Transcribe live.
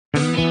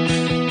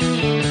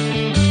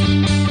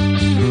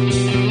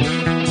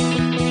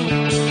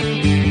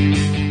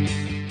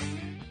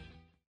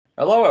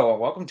Hello,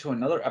 welcome to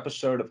another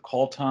episode of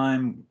Call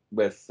Time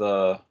with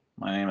my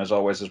name, as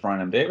always, is Brian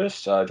M.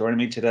 Davis. Joining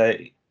me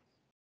today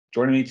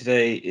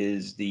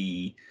is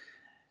the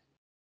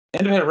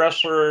independent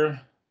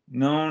wrestler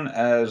known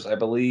as, I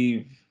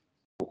believe,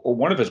 or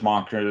one of his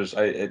monikers.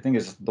 I think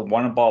is the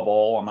one above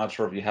all. I'm not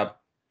sure if you have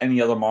any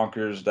other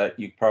monikers that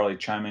you could probably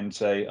chime in and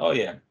say, "Oh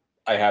yeah,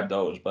 I have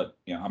those," but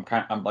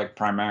I'm like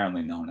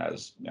primarily known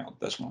as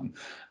this one.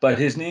 But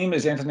his name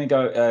is Anthony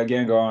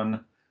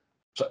Gangon.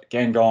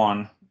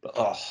 Gangon.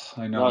 Oh,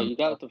 I know No, I'm. you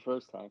got it the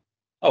first time.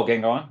 Oh,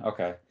 Gangon.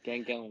 Okay.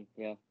 Gang,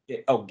 yeah,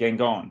 Oh,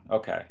 Gangon.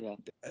 Okay. yeah.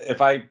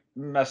 If I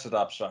mess it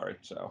up, sorry.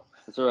 So,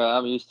 It's alright.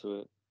 I'm used to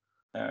it.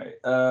 all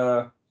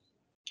right.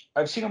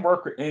 I've seen him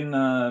work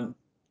in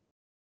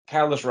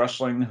Catalyst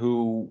Wrestling,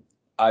 who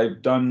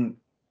I've done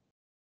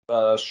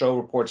show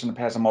reports in the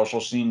past. I'm also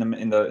seen him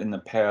in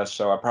the past,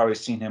 so I've probably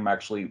seen him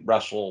actually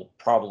wrestle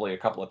probably a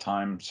couple of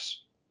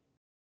times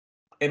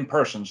in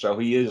person. So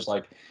he is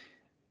like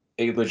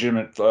a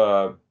legitimate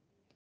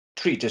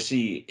treat to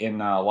see in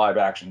live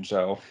action.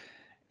 So,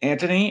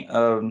 Anthony,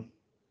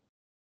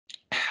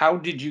 how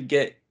did you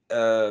get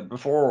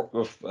before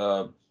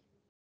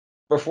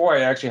I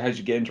actually had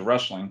you get into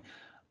wrestling?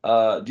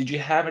 Did you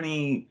have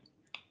any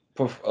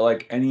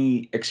like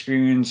any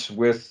experience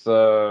with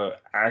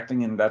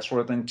acting and that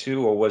sort of thing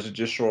too, or was it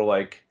just sort of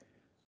like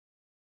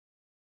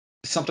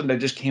something that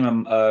just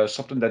came to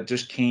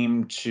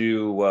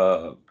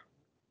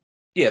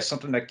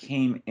something that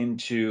came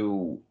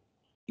into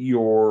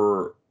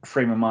your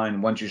frame of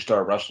mind once you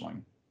started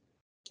wrestling?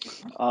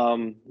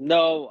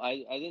 No,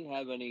 I didn't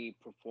have any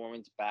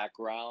performance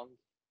background.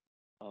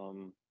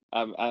 Um,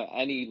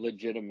 any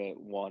legitimate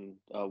one,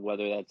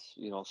 whether that's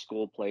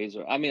school plays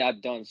or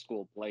I've done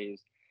school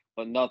plays,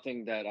 but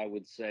nothing that I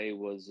would say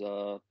was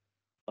a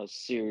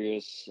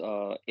serious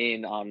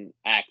in on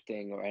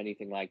acting or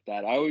anything like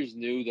that. I always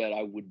knew that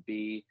I would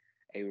be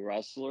a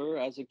wrestler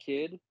as a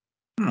kid.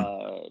 Hmm.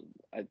 Uh,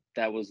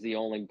 that was the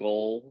only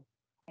goal.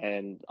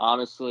 And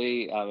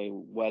honestly,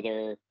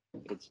 whether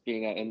it's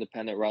being an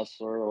independent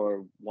wrestler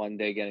or one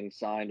day getting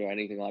signed or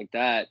anything like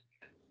that,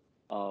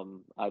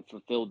 I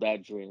fulfilled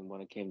that dream when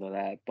it came to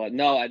that. But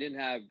no, I didn't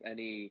have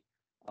any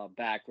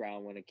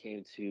background when it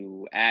came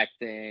to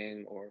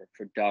acting or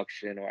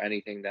production or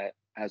anything that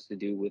has to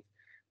do with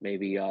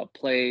maybe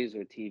plays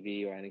or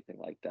TV or anything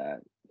like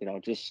that.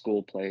 Just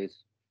school plays.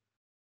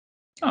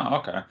 Oh,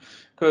 okay.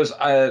 Because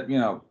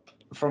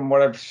from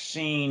what I've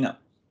seen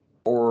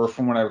or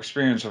from what I've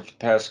experienced over the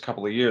past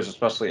couple of years,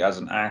 especially as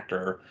an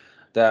actor,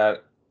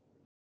 that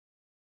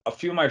a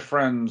few of my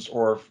friends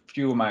or a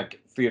few of my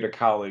theater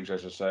colleagues, I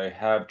should say,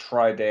 have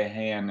tried their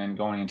hand in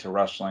going into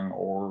wrestling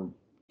or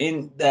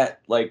in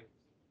that like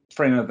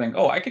frame of thing.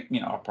 Oh, I could,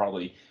 I'll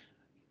probably,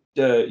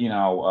 uh, you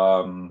know,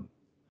 um,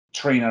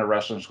 train at a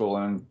wrestling school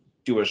and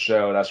do a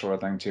show, that sort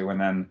of thing too.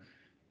 And then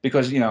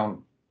because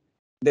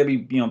they'd be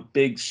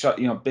big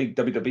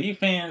WWE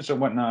fans or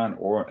whatnot,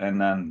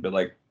 and then but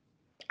like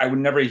I would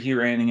never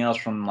hear anything else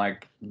from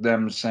like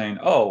them saying,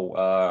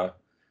 "Oh,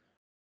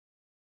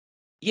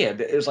 yeah,"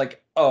 it was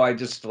like, "Oh, I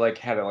just like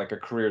had like a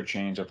career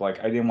change of like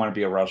I didn't want to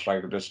be a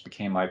wrestler. I just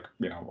became like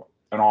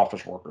an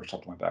office worker or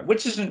something like that,"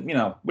 which isn't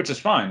which is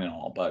fine and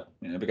all, but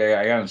because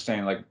I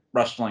understand like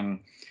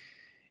wrestling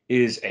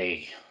is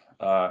a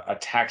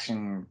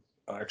taxing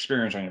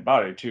experience on your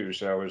body too.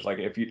 So it was like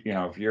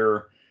if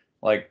you're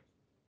like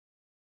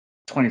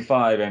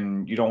 25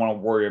 and you don't want to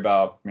worry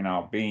about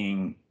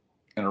being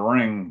in a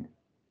ring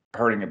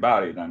hurting your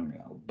body, then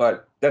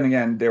but then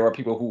again there are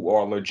people who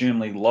are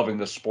legitimately loving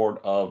the sport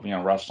of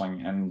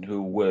wrestling and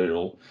who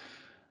will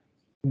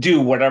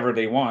do whatever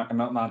they want and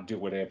not do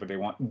whatever they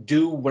want,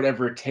 do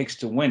whatever it takes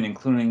to win,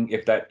 including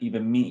if that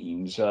even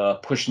means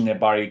pushing their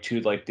body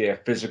to like their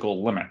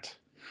physical limit.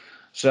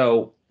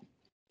 So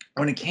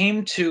when it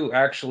came to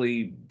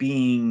actually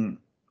being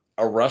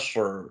a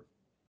wrestler,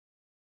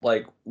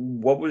 like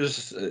what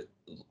was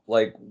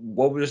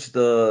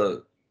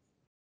the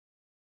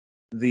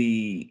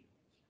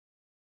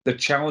the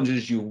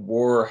challenges you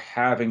were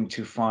having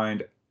to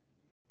find,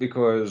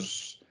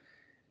 because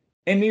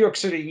in New York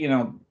City,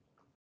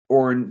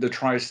 or in the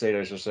tri-state,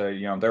 I should say,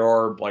 there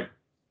are like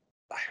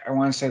I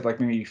want to say like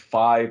maybe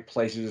five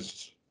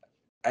places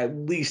at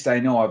least I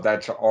know of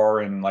that are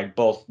in like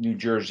both New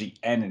Jersey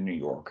and in New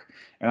York.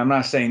 And I'm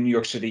not saying New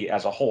York City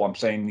as a whole. I'm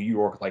saying New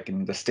York, like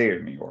in the state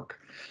of New York.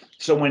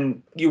 So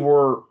when you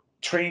were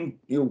trained,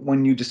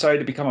 when you decided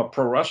to become a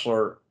pro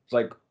wrestler,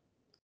 like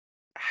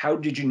how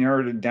did you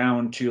narrow it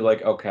down to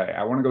like, okay,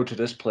 I want to go to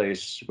this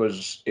place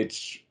because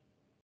it's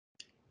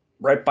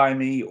right by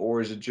me,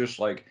 or is it just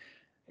like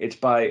it's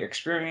by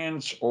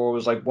experience, or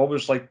was like what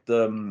was like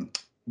the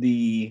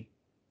the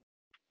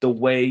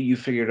way you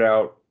figured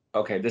out,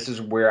 okay, this is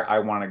where I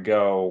want to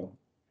go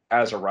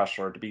as a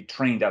wrestler to be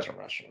trained as a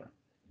wrestler?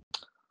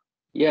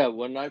 Yeah,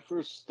 when I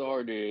first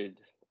started,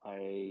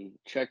 I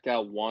checked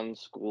out one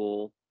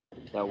school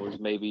that was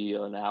maybe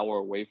an hour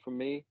away from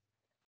me,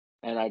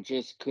 and I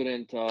just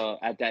couldn't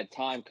at that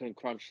time couldn't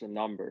crunch the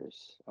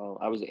numbers.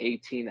 I was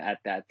 18 at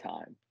that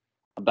time.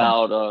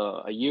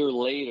 About a year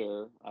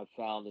later, I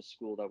found a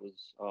school that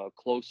was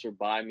closer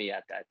by me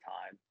at that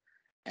time,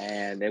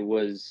 and it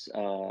was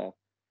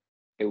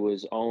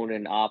owned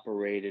and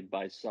operated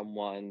by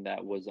someone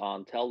that was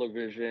on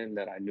television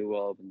that I knew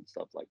of and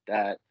stuff like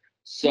that. Hmm.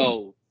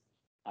 So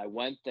I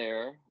went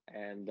there,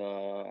 and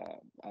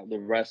the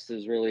rest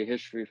is really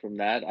history from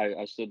that.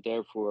 I stood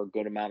there for a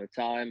good amount of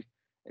time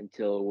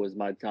until it was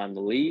my time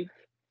to leave.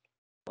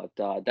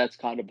 But that's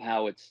kind of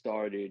how it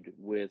started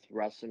with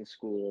wrestling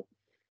school.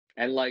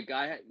 And like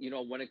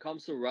when it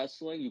comes to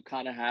wrestling, you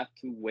kind of have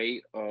to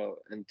wait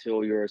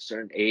until you're a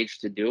certain age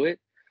to do it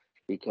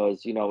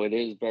because it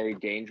is very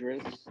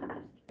dangerous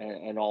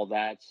and all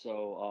that.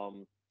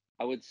 So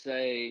I would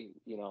say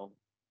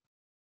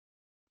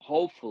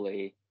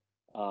hopefully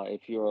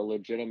if you're a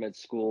legitimate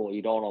school,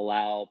 you don't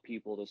allow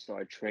people to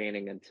start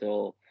training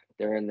until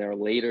they're in their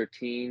later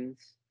teens.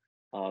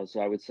 So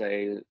I would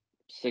say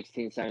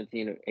 16,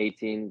 17,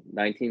 18,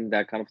 19,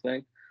 that kind of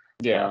thing.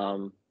 Yeah.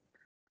 Um,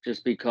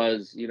 just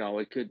because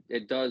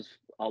it does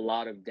a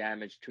lot of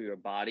damage to your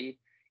body.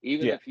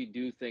 Even Yeah. if you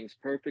do things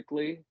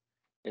perfectly,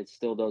 it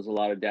still does a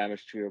lot of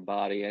damage to your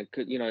body and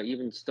could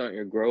even stunt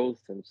your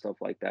growth and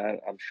stuff like that.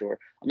 I'm sure.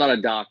 I'm not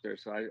a doctor,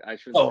 so I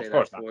shouldn't Oh, say of that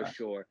course not. for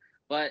sure,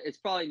 but it's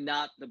probably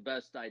not the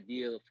best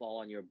idea to fall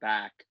on your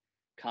back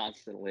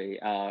constantly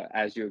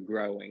as you're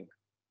growing.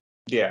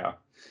 Yeah.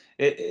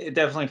 It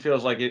definitely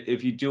feels like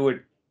if you do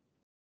it,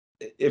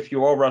 if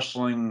you are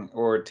wrestling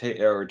or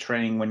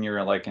training when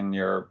you're like in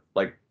your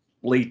like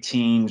late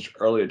teens,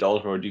 early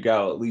adulthood, you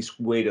gotta at least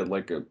wait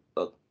like a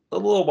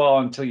little while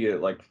until you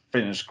like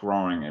finish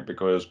growing it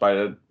because by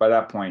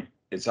that point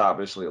it's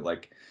obviously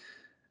like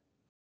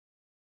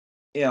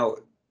you know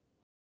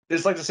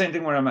it's like the same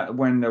thing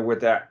when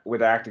with that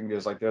with acting.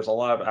 There's a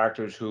lot of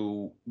actors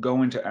who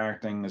go into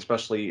acting,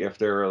 especially if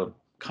they're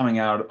coming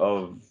out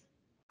of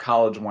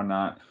college and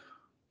whatnot,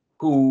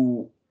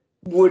 who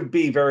would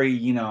be very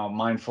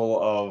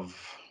mindful of,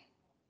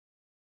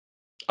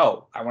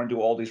 oh, I want to do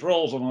all these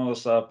roles and all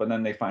this stuff, and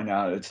then they find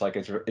out it's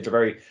a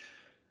very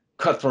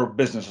cutthroat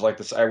business like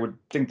this. I would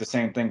think the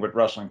same thing with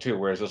wrestling too,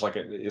 whereas it's like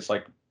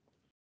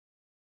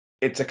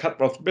it's a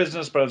cutthroat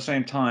business, but at the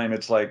same time,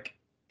 it's like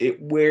it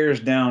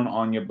wears down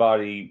on your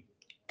body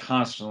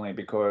constantly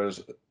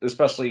because,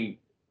 especially,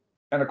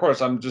 and of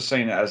course, I'm just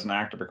saying it as an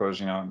actor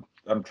because I'm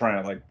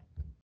trying to like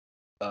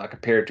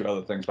compare it to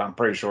other things, but I'm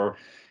pretty sure,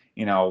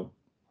 you know,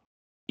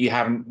 you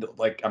haven't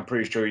like I'm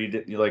pretty sure you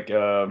did you like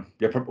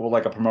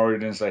like a promoter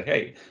didn't say,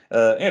 hey,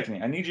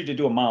 Anthony, I need you to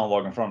do a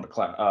monologue in front of the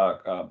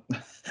crowd.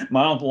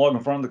 Monologue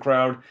in front of the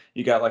crowd.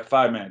 You got like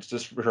 5 minutes.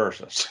 Just rehearse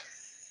this.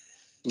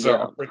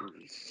 so Yeah,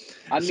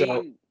 I so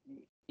mean,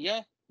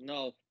 yeah,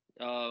 no.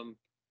 Um,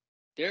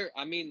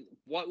 I mean,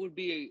 what would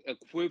be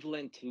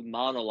equivalent to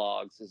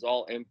monologues is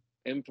all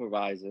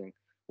improvising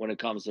when it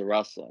comes to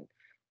wrestling.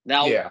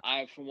 Now, yeah,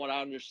 from what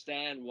I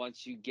understand,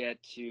 once you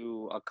get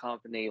to a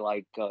company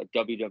like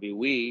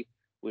WWE,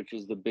 which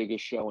is the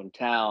biggest show in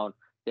town,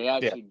 they yeah,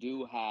 actually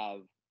do have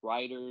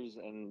writers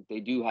and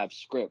they do have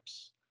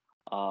scripts.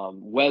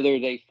 Whether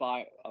they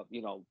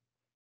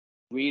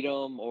read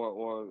them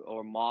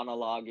or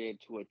monologue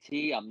it to a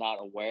T, I'm not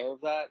aware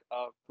of that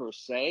per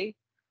se,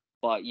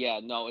 but yeah,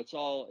 no, it's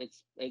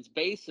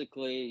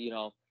basically,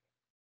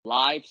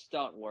 live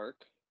stunt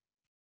work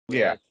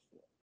yeah.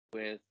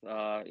 with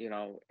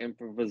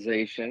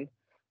improvisation.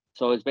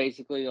 So it's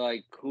basically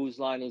like whose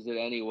line is it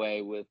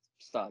anyway with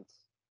stunts.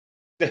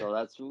 So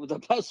that's the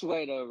best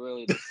way to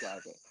really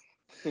describe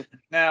it.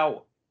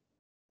 Now,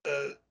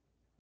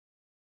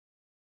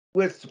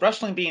 with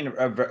wrestling being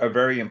a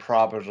very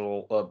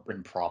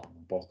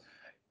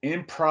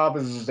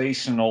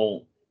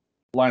improvisational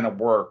line of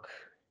work,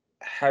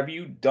 have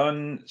you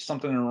done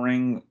something in the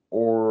ring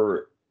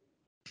or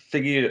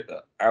figured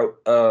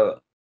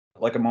out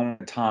like a moment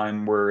in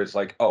time where it's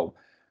like, oh,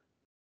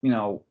 you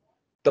know,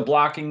 the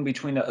blocking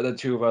between the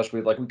two of us,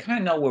 we kind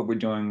of know what we're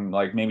doing,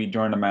 like maybe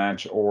during the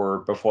match or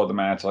before the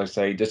match, like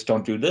say, just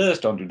don't do this,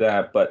 don't do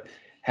that. But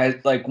has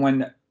like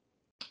when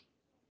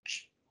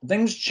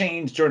things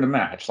change during the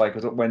match, like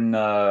when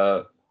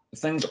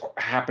things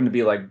happen to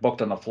be like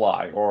booked on the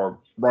fly or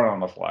run on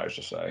the fly, I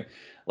should say.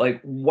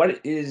 Like,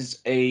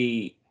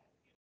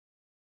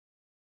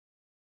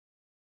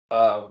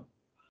 uh,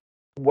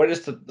 what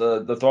is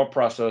the thought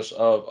process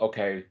of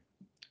okay,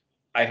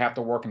 I have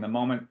to work in the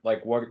moment.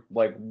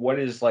 What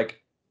is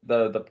like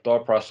the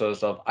thought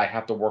process of I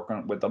have to work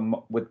on with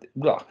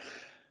ugh.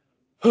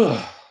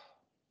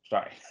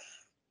 Sorry.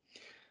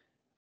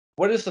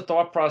 What is the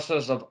thought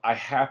process of I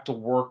have to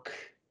work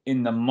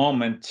in the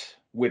moment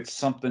with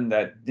something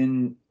that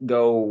didn't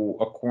go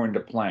according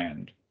to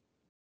plan?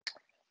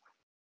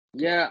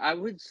 Yeah, I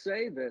would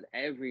say that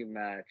every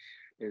match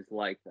is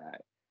like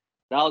that.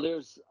 Now,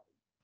 there's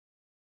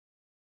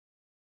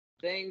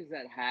things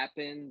that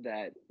happen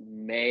that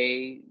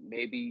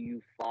maybe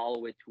you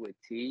follow it to a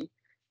T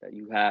that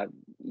you have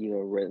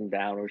written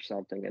down or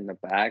something in the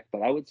back,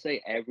 but I would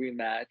say every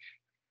match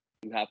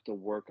you have to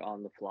work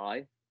on the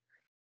fly.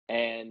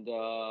 And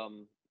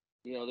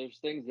there's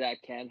things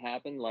that can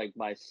happen like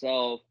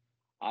myself.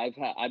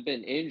 I've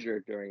been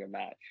injured during a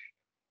match.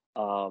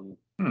 Um,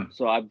 Hmm.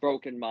 so I've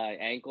broken my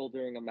ankle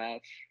during a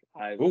match.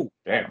 I've Oh,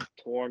 I've damn.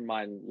 torn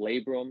my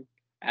labrum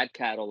at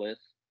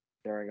Catalyst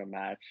during a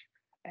match,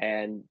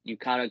 and you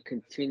kind of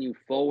continue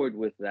forward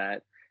with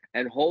that,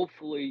 and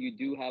hopefully you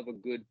do have a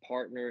good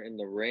partner in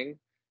the ring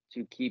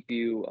to keep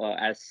you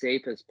as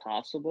safe as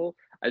possible.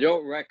 I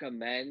don't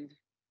recommend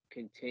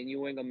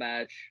continuing a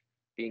match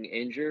being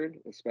injured,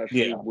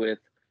 especially Yeah. with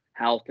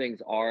how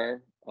things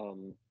are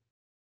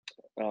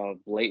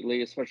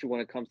lately, especially when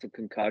it comes to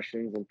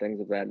concussions and things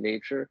of that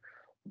nature.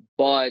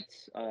 But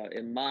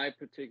in my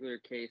particular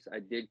case, I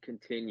did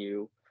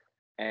continue,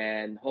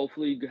 and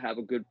hopefully you have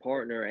a good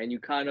partner, and you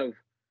kind of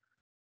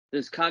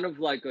there's kind of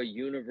like a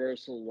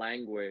universal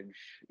language,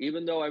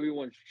 even though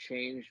everyone's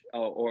changed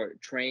or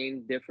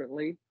trained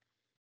differently.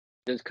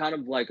 There's kind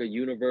of like a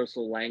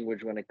universal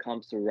language when it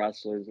comes to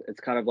wrestlers.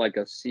 It's kind of like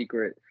a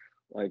secret,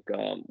 like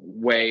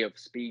way of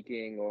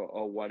speaking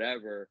or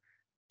whatever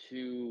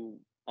to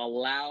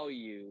allow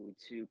you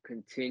to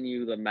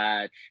continue the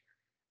match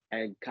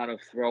and kind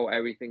of throw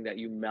everything that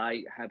you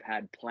might have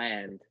had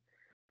planned.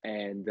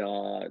 And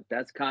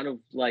that's kind of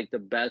like the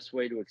best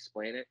way to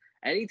explain it.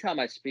 Anytime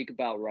I speak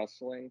about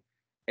wrestling,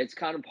 it's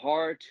kind of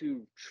hard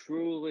to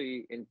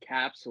truly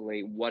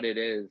encapsulate what it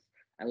is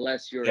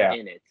unless you're Yeah.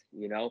 in it,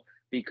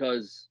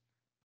 because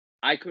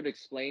I could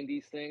explain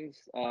these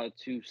things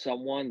to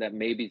someone that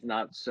maybe is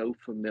not so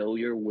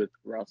familiar with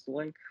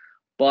wrestling,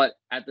 but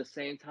at the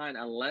same time,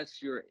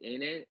 unless you're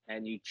in it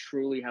and you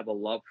truly have a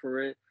love for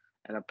it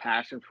and a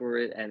passion for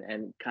it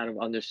and kind of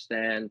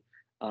understand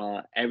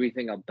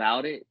everything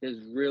about it,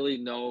 there's really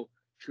no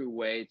true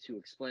way to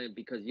explain it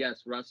because,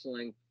 yes,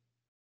 wrestling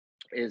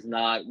is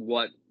not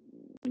what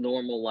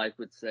normal life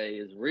would say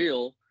is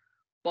real,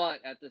 but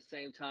at the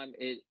same time,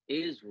 it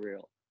is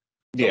real.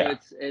 So Yeah.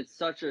 it's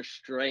such a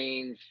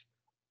strange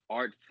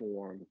art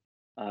form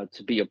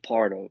to be a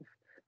part of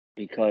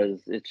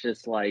because it's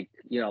just like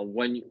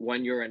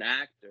when you're an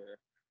actor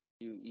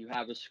you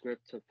have a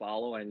script to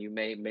follow and you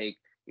may make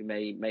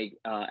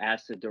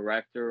ask the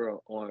director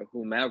or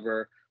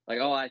whomever like,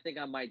 oh, I think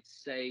I might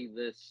say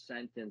this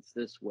sentence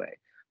this way,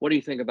 what do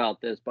you think about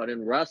this? But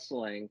in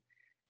wrestling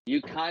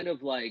you kind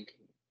of like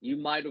you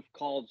might have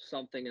called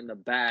something in the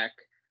back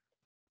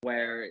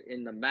where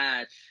in the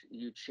match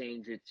you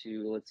change it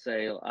to, let's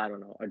say, I don't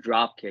know, a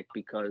drop kick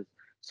because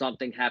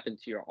something happened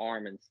to your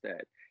arm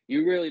instead.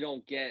 You really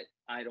don't get,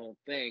 I don't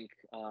think,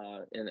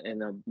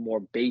 in a more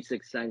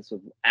basic sense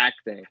of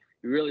acting,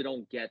 you really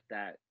don't get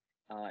that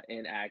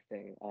in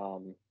acting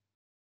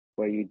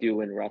where you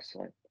do in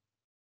wrestling.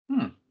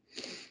 Hmm.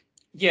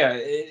 Yeah,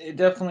 it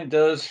definitely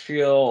does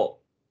feel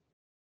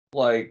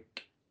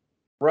like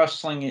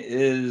wrestling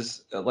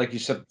is, like you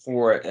said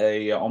before,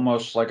 a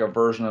almost like a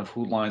version of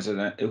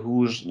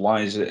Whose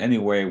Lines It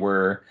Anyway,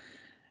 where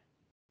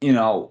you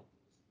know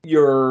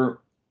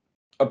your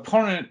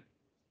opponent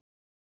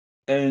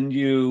and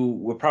you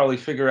would probably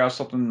figure out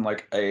something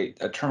like a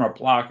term of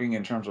blocking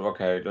in terms of,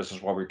 okay, this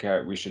is what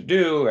we should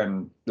do,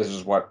 and this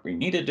is what we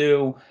need to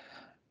do.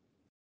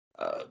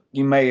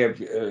 You may have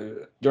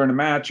during the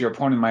match, your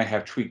opponent might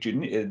have tweaked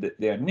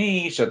their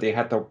knee, so they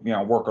had to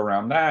work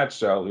around that.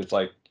 So it's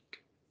like,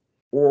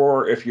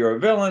 or if you're a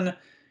villain,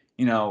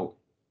 you know,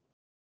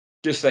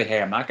 just say,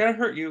 hey, I'm not gonna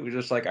hurt you. It's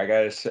just like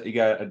you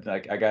gotta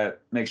like I gotta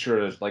make sure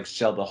to like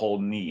sell the whole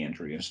knee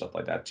injury and stuff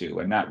like that too,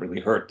 and not really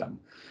hurt them.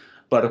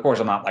 But of course,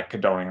 I'm not like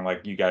condoning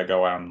like you gotta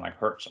go out and like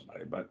hurt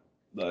somebody. I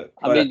But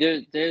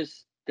mean,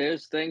 there's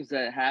things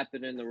that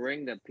happen in the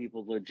ring that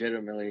people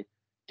legitimately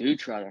do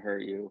try to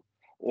hurt you,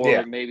 yeah,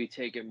 or maybe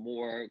take it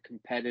more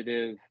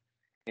competitive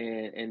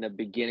in the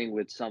beginning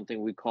with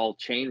something we call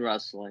chain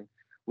wrestling,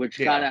 which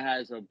kind yeah, of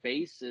has a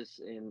basis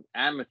in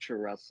amateur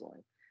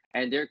wrestling.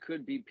 And there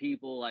could be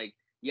people like,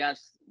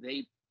 yes,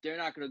 they're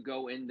not going to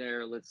go in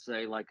there, let's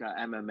say like a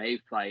MMA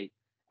fight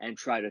and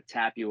try to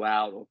tap you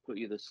out or put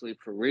you to sleep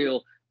for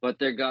real, but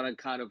they're going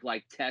to kind of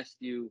like test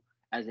you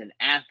as an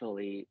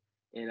athlete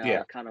in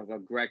yeah. a kind of a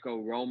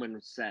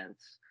Greco-Roman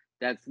sense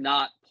that's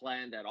not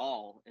planned at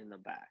all in the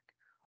back.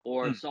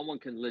 Or Mm, someone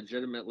can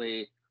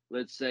legitimately,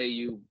 let's say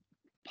you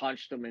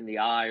punched them in the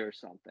eye or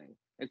something.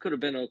 It could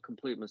have been a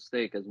complete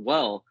mistake as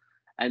well.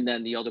 And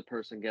then the other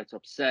person gets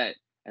upset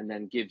and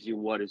then gives you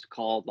what is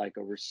called like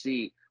a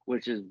receipt,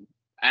 which is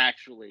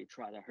actually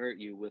try to hurt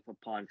you with a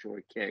punch or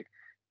a kick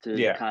to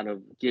yeah. kind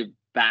of give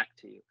back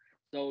to you.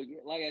 So,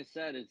 like I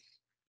said,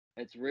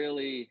 it's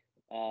really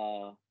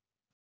a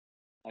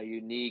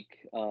unique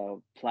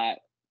plat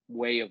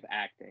way of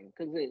acting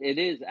because it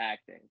is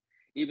acting,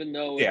 even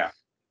though Yeah.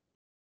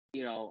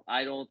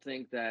 I don't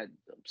think that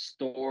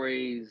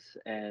stories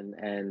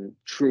and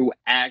true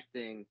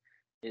acting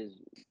is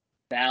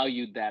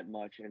valued that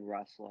much in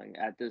wrestling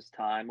at this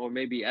time or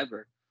maybe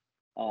ever.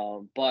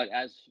 But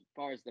as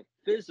far as the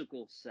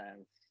physical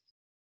sense,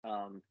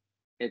 um,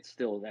 it's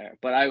still there.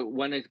 But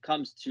when it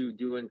comes to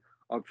doing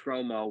a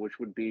promo, which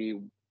would be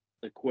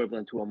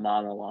equivalent to a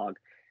monologue,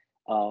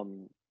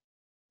 um,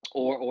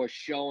 or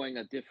showing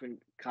a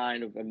different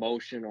kind of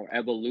emotion or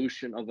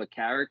evolution of a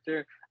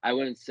character, I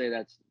wouldn't say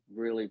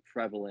really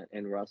prevalent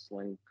in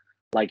wrestling,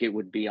 like it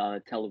would be on a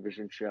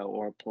television show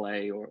or a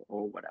play or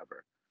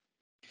whatever.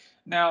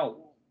 Now,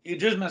 you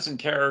just mentioned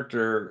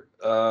character.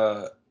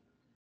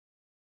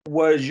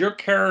 Was your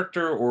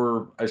character,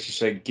 or I should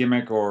say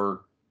gimmick,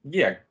 or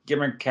yeah,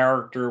 gimmick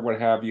character, what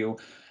have you,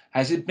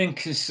 has it been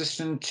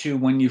consistent to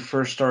when you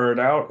first started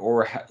out,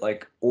 or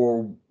like,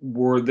 or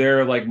were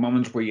there like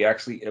moments where you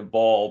actually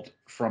evolved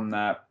from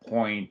that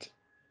point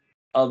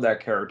of that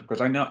character? Because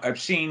I know I've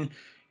seen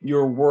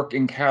your work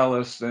in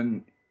Callus,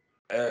 and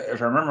if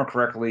I remember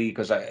correctly,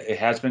 because it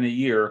has been a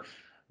year,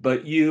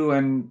 but you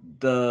and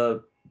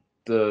the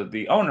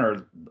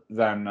owner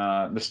then,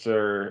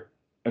 Mr.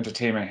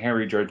 Entertainment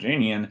Harry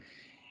Georgianian,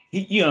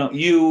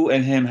 you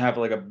and him have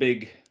like a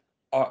big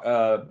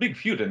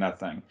feud in that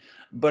thing.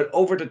 But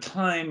over the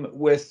time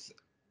with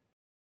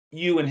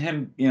you and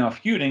him,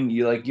 feuding,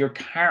 you like your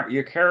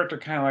character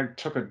kind of like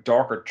took a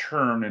darker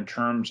turn in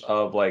terms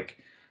of like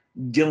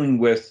dealing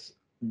with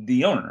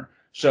the owner.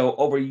 So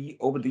over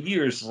the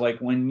years, like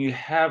when you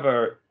have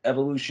a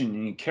evolution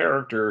in your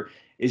character,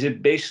 is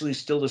it basically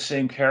still the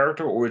same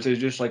character, or is it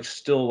just like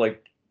still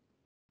like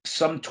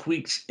some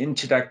tweaks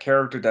into that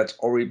character that's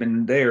already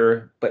been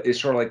there, but it's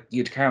sort of like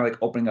you're kind of like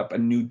opening up a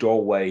new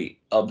doorway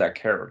of that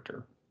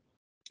character?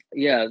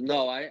 Yeah,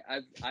 no, I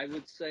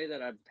would say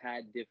that I've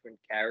had different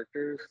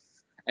characters.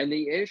 And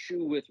the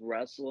issue with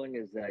wrestling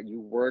is that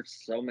you work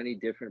so many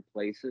different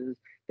places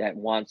that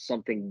want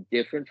something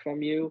different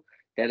from you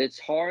that it's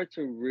hard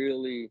to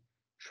really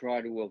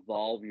try to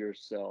evolve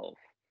yourself.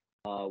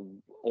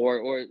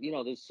 Or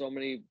there's so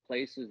many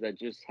places that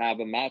just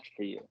have a match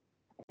for you.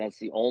 That's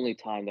the only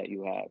time that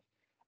you have.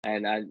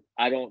 And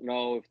I don't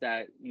know if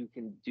that you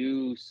can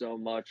do so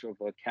much of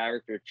a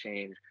character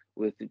change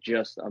with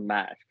just a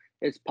match.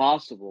 It's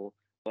possible,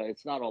 but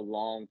it's not a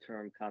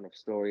long-term kind of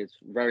story. It's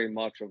very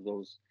much of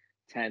those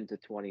 10 to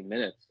 20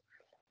 minutes.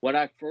 When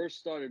I first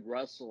started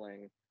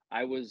wrestling,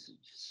 I was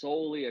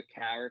solely a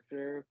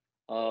character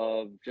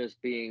of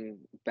just being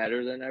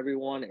better than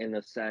everyone in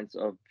the sense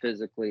of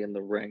physically in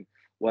the ring,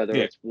 whether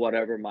Yeah. it's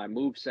whatever my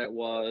move set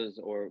was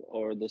or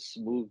the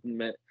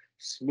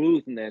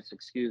smoothness,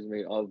 excuse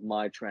me, of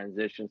my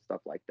transition,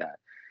 stuff like that.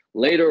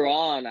 Later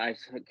on,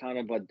 kind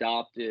of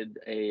adopted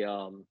a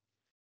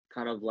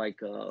kind of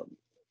like a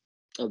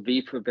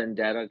V for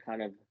Vendetta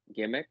kind of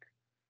gimmick,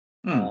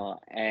 Hmm.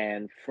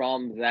 and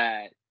from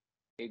that,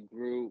 it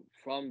grew.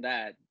 From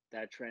that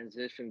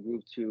transition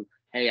grew to,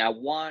 hey, I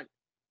want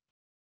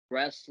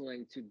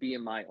wrestling to be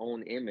in my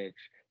own image.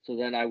 So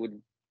then I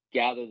would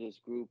gather this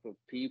group of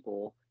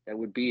people that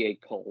would be a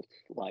cult,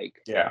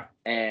 like, Yeah.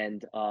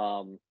 and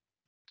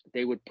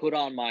they would put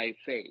on my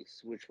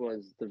face, which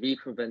was the V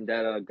for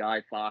Vendetta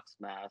Guy Fawkes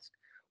mask,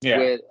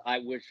 Yeah.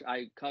 which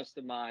I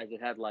customized.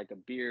 It had like a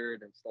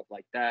beard and stuff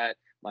like that,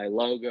 my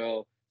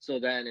logo. So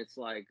then it's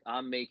like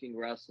I'm making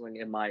wrestling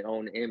in my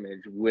own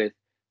image with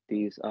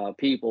these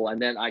people,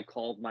 and then I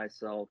called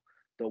myself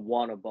the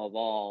one above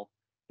all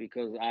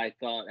because I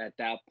thought at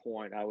that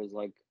point I was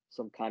like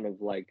some kind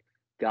of like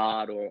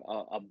god or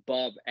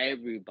above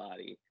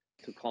everybody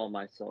to call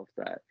myself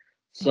that.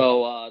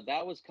 So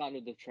that was kind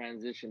of the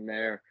transition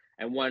there.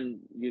 And when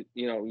you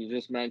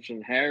just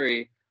mentioned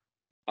Harry,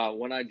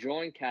 when I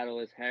joined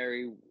Catalyst,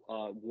 Harry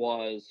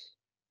was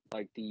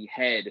like the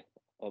head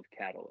of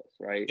Catalyst,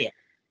 right? Yeah.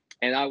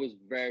 And I was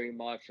very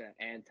much an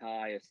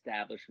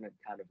anti-establishment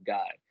kind of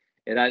guy,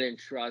 and I didn't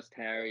trust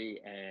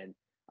Harry, and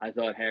I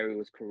thought Harry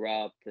was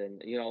corrupt,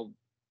 and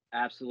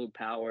absolute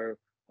power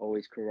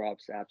always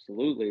corrupts,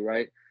 absolutely,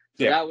 right?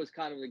 So Yeah. that was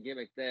kind of the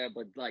gimmick there,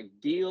 but like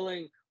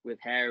dealing with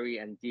Harry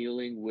and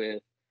dealing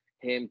with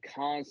him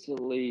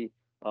constantly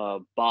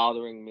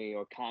bothering me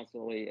or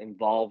constantly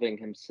involving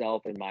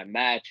himself in my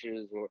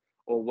matches or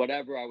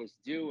whatever I was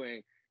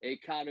doing,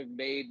 it kind of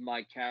made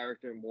my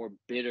character more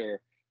bitter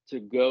to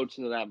go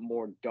to that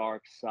more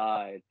dark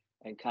side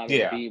and kind of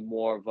Yeah. be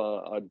more of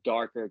a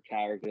darker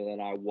character than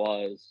I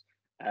was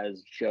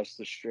as just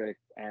a strict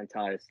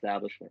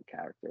anti-establishment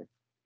character.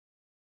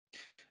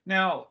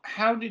 Now,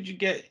 how did you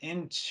get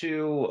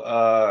into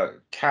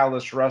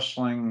Callus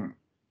Wrestling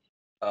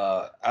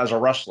as a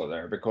wrestler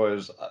there?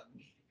 Because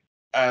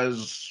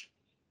as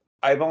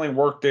I've only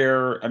worked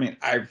there, I mean,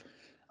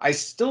 I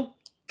still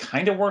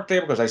kind of work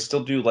there because I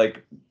still do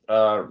like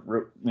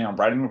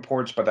writing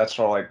reports, but that's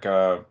sort of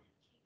like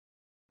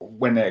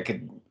when I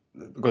could,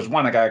 because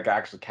one, I got to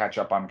actually catch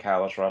up on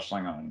Callus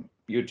Wrestling on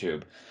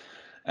YouTube,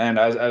 and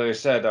as I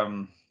said,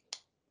 the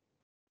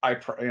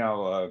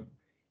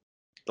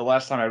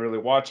last time I really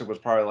watched it was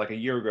probably like a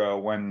year ago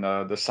when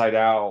the Side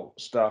Owl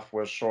stuff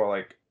was sort of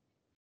like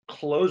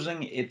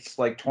closing its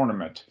like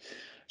tournament.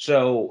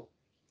 So,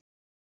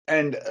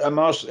 and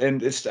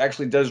this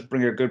actually does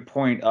bring a good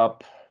point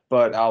up,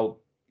 but I'll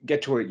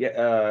get to it.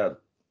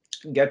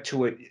 Get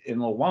to it in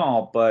a little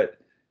while. But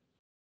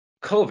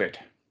COVID,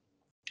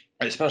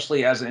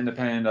 especially as an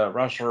independent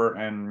wrestler,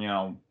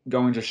 and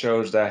going to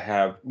shows that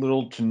have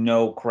little to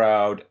no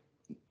crowd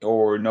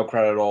or no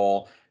crowd at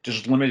all,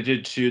 just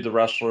limited to the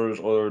wrestlers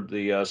or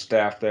the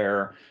staff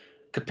there.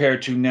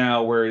 compared to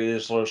now where it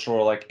is sort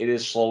of like it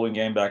is slowly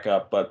getting back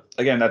up. But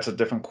again, that's a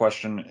different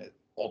question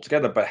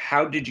altogether. But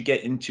how did you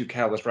get into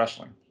Catalyst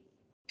Wrestling?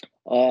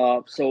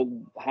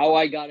 So how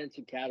I got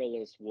into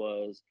Catalyst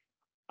was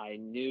I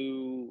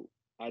knew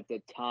at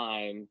the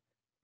time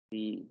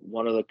the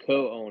one of the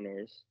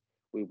co-owners.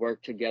 We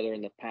worked together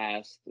in the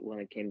past when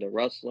it came to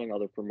wrestling,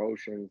 other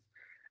promotions,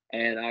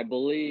 and I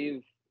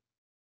believe,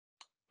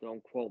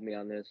 don't quote me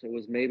on this, it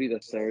was maybe the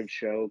third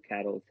show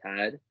Catalyst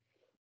had,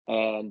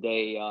 and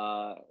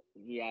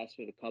he asked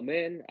me to come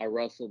in. I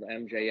wrestled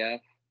MJF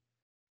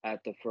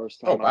at the first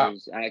Oh time I wow!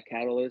 was at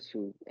Catalyst.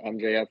 Who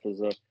MJF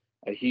is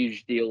a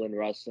huge deal in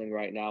wrestling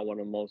right now, one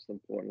of the most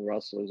important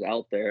wrestlers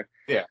out there.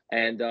 Yeah.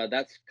 And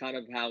that's kind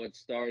of how it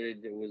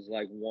started. It was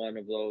like one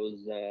of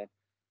those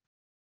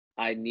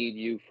I need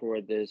you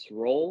for this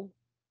role.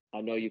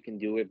 I know you can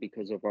do it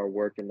because of our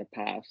work in the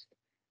past.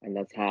 And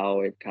that's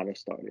how it kind of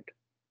started.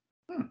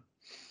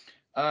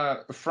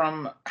 Hmm.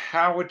 From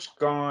how it's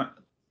gone,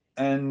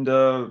 and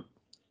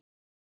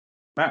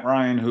Matt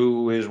Ryan,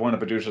 who is one of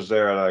the producers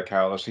there at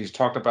Catalyst, he's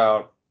talked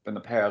about in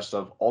the past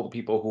of all the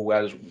people who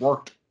has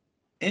worked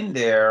in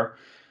there,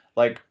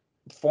 like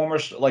former,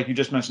 like you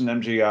just mentioned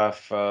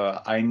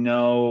MGF. I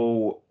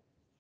know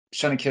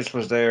Sonny Kiss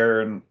was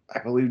there, and I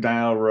believe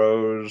Diana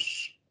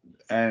Rose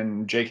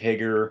and Jake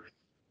Hager,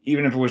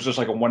 even if it was just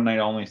like a one night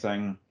only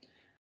thing.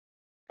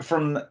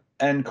 From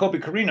and Kobe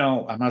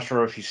Carino, I'm not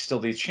sure if he's still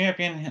the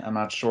champion. I'm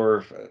not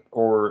sure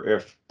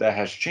if that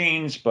has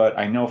changed, but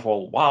I know for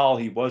a while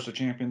he was the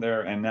champion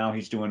there, and now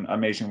he's doing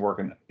amazing work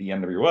in the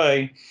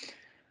NWA.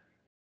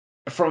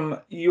 From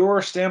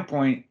your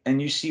standpoint,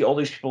 and you see all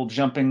these people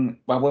jumping,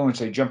 well, I wouldn't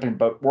say jumping,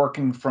 but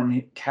working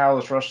from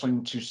Catalyst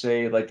Wrestling to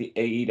say like the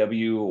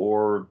AEW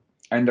or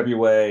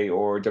NWA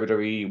or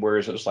WWE,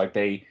 whereas it's like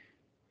they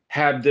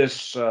have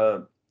this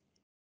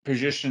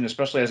position,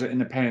 especially as an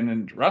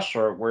independent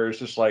wrestler, where it's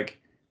just like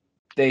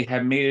they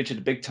have made it to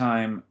the big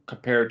time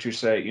compared to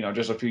say,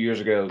 just a few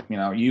years ago,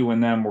 you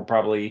and them were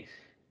probably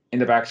in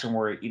the back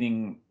somewhere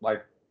eating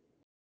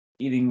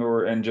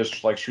or and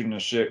just like shooting the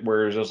shit,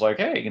 whereas it's like,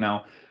 hey, you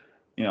know,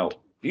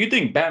 you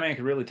think Batman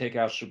could really take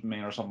out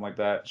Superman or something like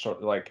that, sort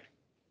of like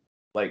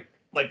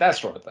that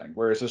sort of thing,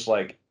 where it's just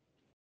like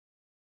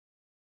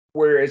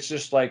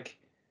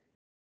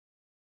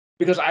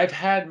because I've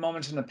had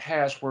moments in the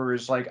past where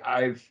it's like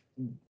I've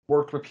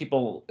worked with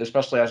people,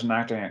 especially as an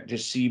actor, to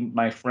see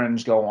my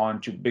friends go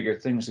on to bigger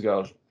things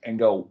and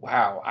go,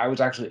 wow, I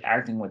was actually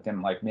acting with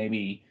them like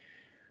maybe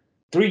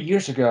 3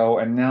 years ago,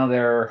 and now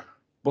they're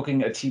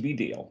booking a TV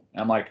deal.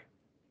 And I'm like,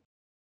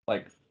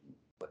 like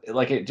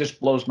it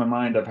just blows my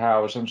mind of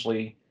how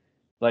essentially,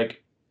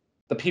 like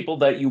the people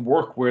that you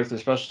work with,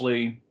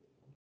 especially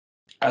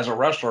as a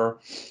wrestler,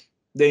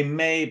 they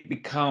may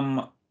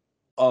become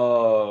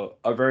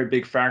a very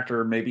big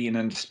factor, maybe in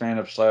a span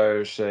of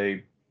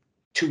say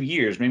 2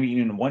 years, maybe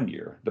even 1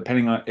 year,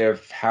 depending on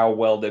if how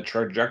well the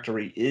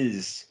trajectory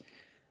is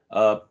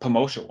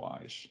promotion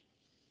wise.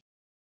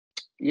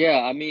 Yeah,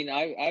 I mean,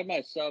 I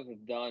myself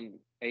have done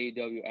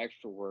AEW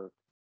extra work,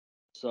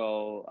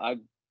 so I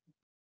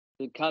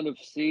to kind of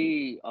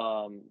see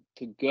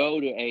to go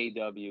to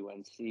AEW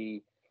and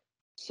see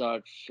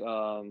such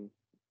a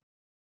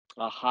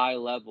high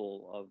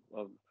level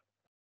of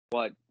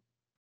what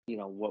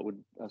what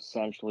would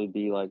essentially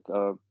be like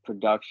a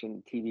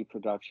production TV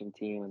production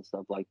team and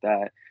stuff like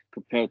that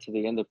compared to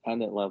the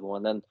independent level,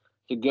 and then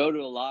to go to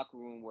a locker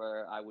room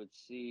where I would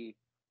see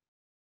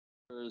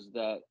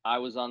that I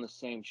was on the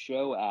same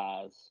show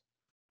as,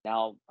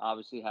 now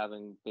obviously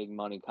having big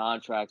money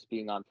contracts,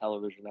 being on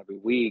television every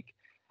week,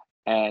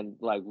 and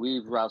like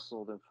we've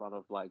wrestled in front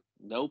of like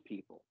no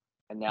people,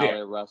 and now Yeah,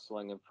 they're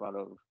wrestling in front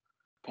of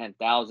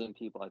 10,000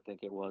 people, I think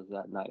it was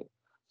that night.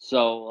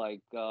 So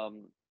like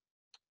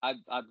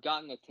I've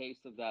gotten a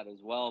taste of that as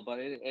well, but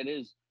it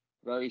is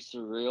very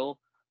surreal.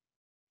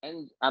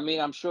 And I mean,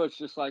 I'm sure it's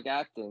just like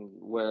acting,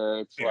 where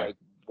it's yeah, like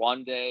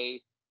one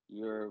day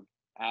you're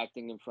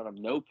acting in front of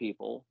no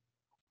people,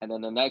 and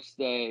then the next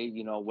day,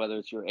 whether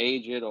it's your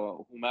agent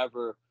or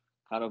whomever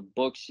kind of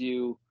books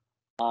you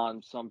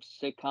on some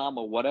sitcom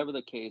or whatever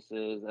the case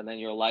is, and then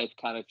your life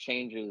kind of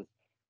changes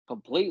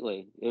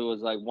completely. It was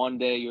like one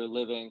day you're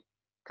living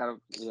kind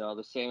of,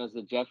 the same as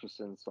the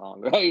Jeffersons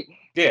song, right?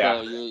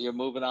 yeah, So you're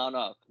moving on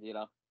up.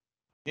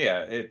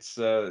 yeah. It's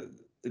a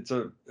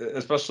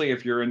especially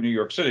if you're in New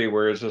York City,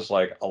 where it's just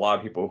like a lot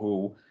of people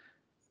who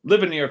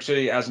live in New York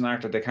City as an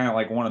actor, they kind of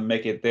like want to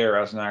make it there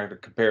as an actor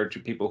compared to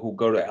people who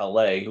go to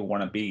LA who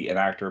want to be an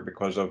actor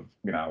because of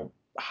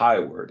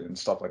Hollywood and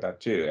stuff like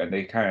that too, and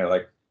they kind of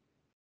like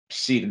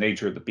see the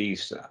nature of the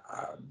beast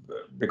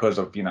because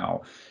of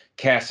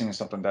casting and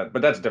stuff like that.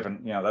 But that's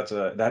different. That's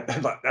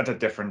a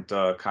different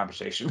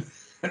conversation,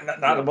 not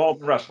Yeah.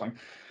 involved in wrestling.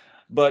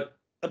 But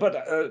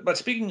but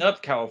speaking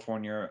of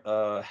California,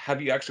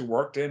 have you actually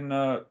worked in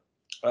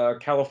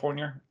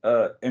California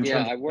in Yeah,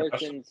 terms I of worked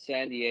wrestling? in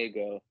San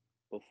Diego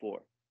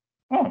before.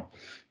 Oh,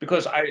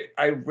 because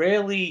I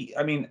rarely,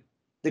 I mean,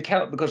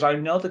 because I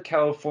know the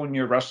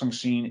California wrestling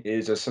scene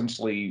is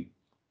essentially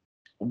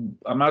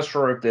I'm not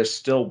sure if they're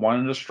still one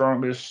of the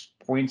strongest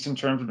points in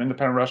terms of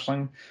independent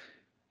wrestling.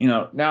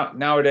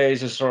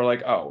 Nowadays it's sort of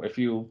like, oh, if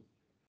you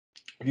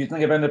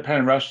think of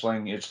independent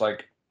wrestling, it's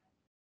like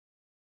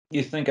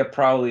you think of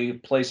probably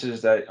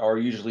places that are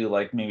usually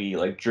like maybe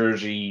like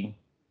Jersey,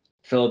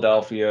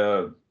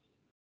 Philadelphia,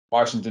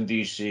 Washington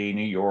D.C.,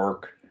 New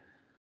York,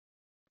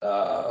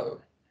 uh,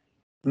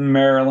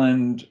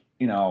 Maryland,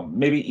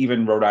 maybe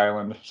even Rhode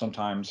Island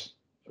sometimes.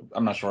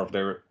 I'm not sure if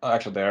there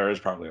actually there is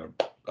probably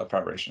a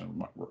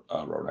federation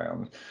of Rhode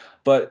Island,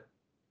 but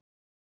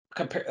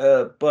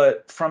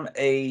but from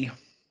a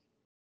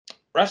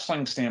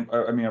wrestling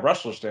standpoint, I mean a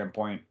wrestler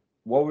standpoint,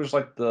 what was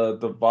like the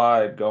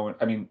vibe going?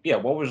 I mean, yeah,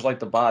 what was like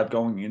the vibe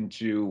going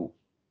into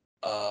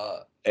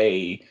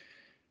a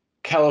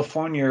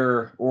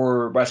California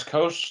or West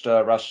Coast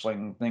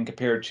wrestling thing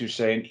compared to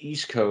say an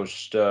East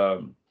Coast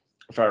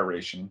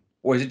federation?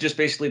 Or is it just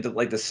basically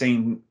the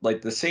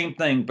same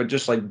thing, but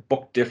just like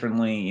booked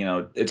differently?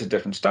 It's a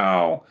different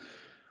style.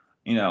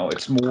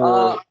 It's Uh,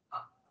 more.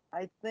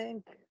 I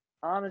think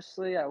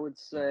honestly, I would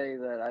say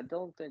that I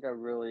don't think I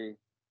really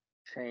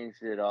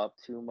changed it up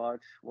too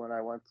much when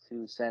I went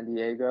to San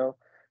Diego,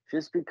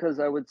 just because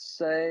I would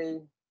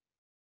say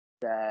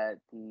that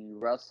the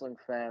wrestling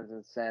fans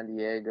in San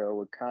Diego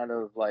were kind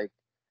of like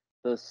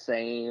the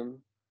same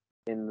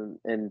in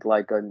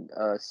like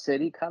a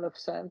city kind of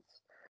sense.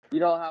 You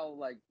know how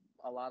like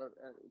a lot of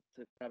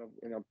to kind of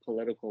in a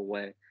political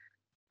way,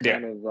 Yeah,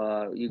 kind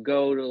of you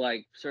go to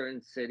like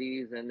certain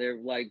cities and they're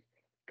like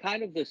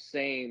kind of the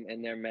same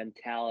in their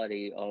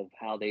mentality of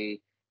how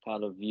they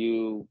kind of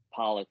view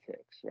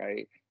politics,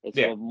 right? It's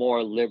yeah,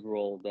 more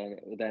liberal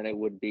than it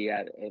would be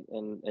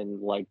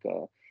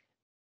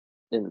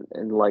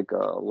in like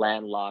a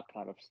landlocked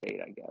kind of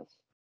state, I guess.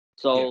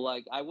 yeah. So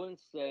like I wouldn't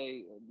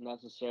say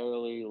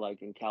necessarily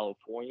like in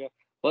California,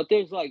 but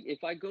there's like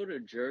if I go to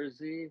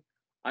Jersey,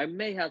 I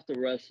may have to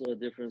wrestle a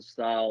different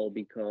style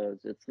because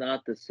it's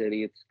not the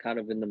city, it's kind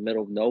of in the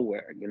middle of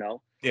nowhere, you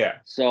know? Yeah,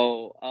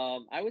 So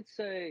I would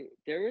say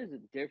there is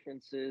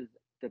differences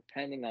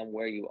depending on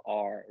where you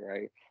are,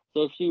 right?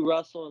 So if you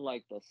wrestle in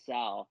like the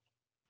South,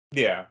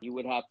 yeah. you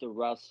would have to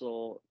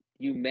wrestle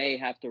you may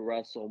have to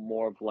wrestle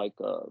more of like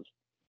a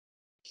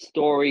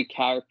story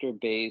character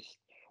based,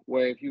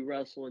 where if you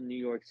wrestle in New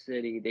York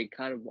City, they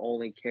kind of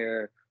only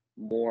care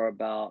more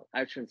about,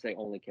 I shouldn't say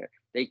only care,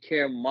 they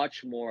care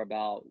much more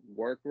about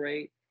work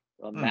rate,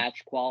 Mm,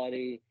 match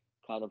quality,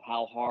 kind of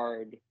how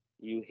hard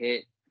you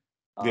hit,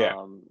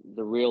 yeah.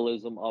 the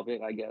realism of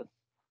it, I guess.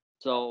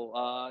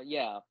 So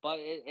yeah, but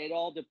it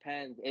all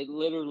depends. It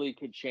literally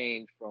could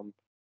change from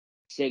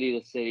city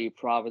to city,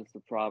 province to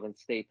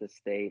province, state to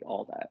state,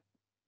 all that.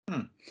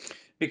 Hmm.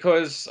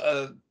 Because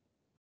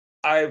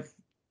I've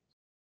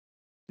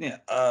yeah,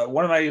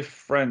 one of my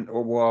friend,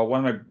 or well,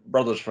 one of my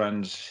brother's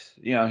friends,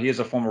 he is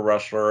a former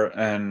wrestler,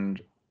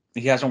 and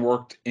he hasn't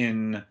worked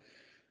in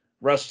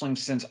wrestling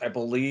since I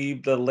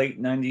believe the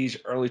late '90s,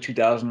 early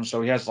 2000s.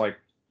 So he has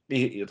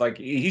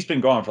he's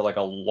been gone for like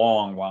a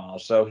long while.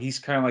 So he's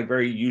kind of like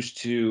very used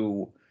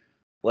to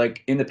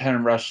like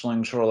independent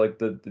wrestling, sort of like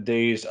the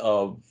days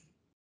of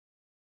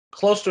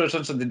close to a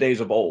sense of the days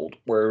of old,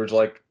 where it was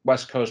like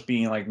West Coast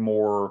being like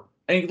more.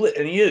 And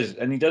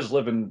he does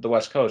live in the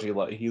West Coast.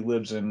 He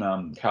lives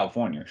in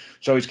California,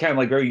 so he's kind of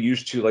like very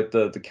used to like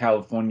the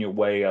California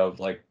way of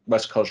like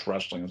West Coast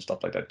wrestling and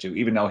stuff like that too.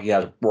 Even though he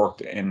has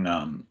worked in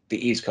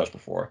the East Coast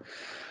before,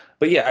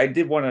 but yeah, I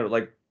did want to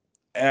like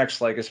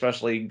ask, like,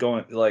 especially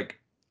going like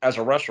as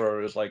a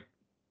wrestler, is like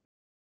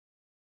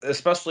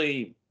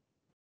especially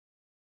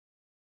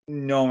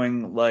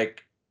knowing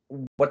like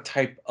what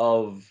type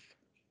of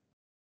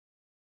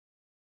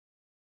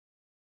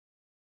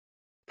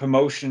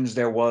promotions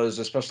there was,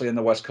 especially in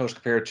the West Coast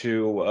compared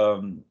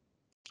to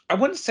I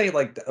wouldn't say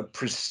like the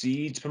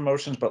prestige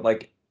promotions, but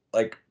like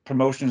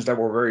promotions that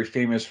were very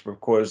famous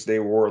because they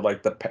were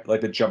like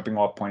the jumping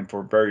off point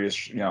for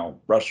various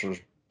wrestlers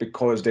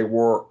because they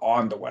were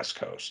on the West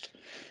Coast.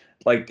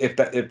 Like if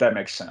that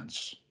makes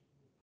sense.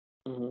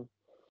 Hmm.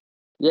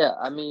 Yeah,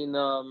 I mean,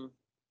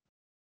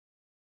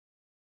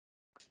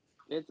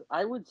 it's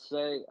I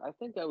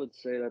think I would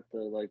say that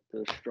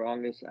the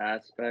strongest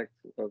aspect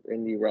of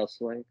indie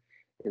wrestling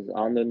is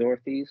on the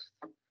Northeast.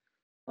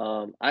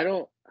 I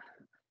don't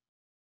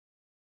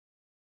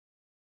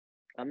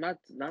I'm not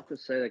to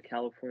say that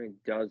California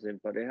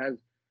doesn't, but it has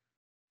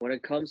when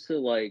it comes to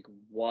like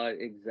what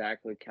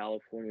exactly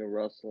California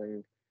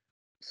wrestling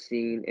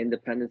scene,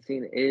 independent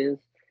scene is,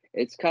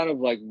 it's kind of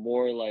like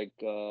more like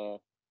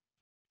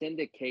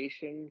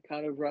syndication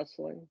kind of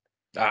wrestling,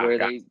 Ah, where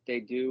got they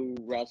do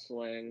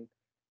wrestling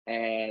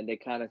and they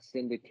kind of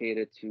syndicate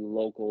it to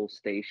local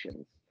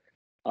stations.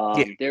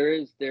 yeah, There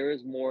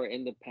is more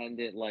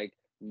independent like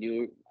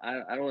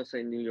I don't want to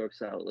say New York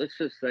style. Let's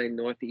just say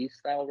Northeast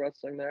style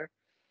wrestling there.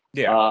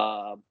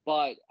 yeah,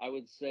 But I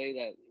would say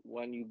that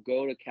when you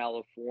go to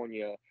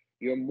California,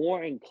 you're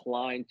more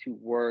inclined to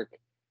work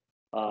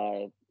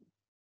uh,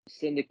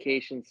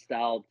 syndication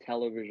style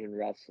television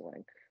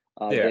wrestling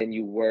yeah, than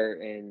you were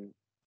in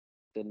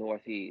the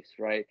Northeast,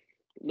 right?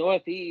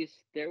 Northeast,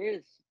 there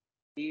is.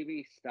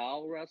 TV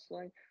style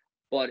wrestling,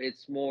 but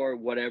it's more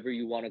whatever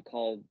you want to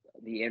call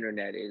the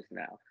internet is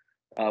now,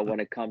 when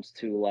it comes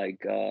to like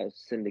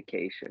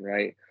syndication,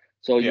 right?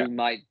 So Yeah, you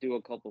might do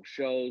a couple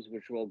shows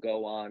which will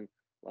go on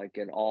like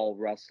an all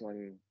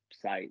wrestling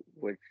site,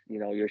 which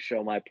your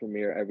show might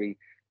premiere every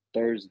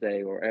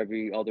Thursday or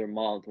every other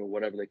month or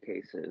whatever the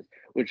case is,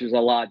 which is a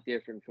lot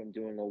different from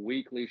doing a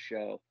weekly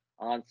show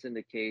on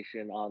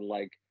syndication on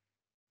like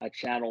a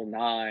Channel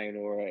 9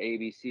 or a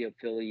ABC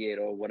affiliate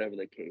or whatever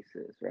the case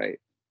is, right?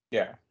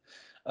 yeah.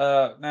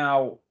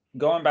 Now,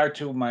 going back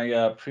to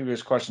my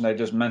previous question I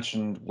just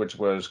mentioned, which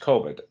was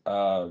COVID.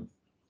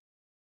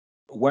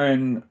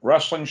 When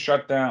wrestling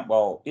shut down,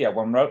 well, yeah,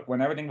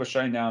 when everything was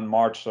shutting down in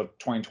March of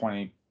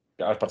 2020,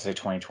 I was about to say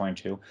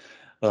 2022.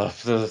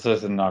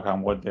 Knock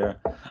on wood there.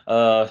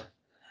 I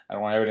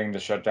don't want everything to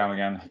shut down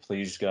again.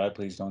 Please, God,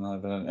 please don't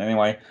have that.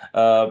 Anyway,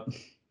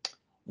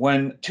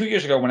 when 2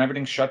 years ago, when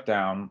everything shut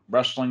down,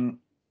 wrestling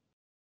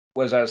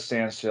was at a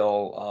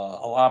standstill.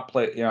 A lot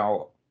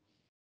of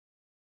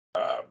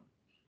uh,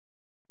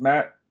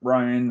 Matt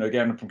Ryan,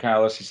 again from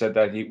Catalyst, he said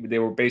that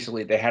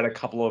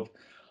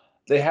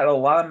they had a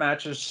lot of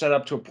matches set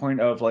up to a point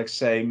of like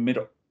say mid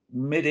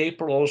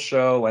April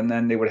show, and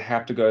then they would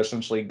have to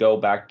go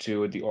back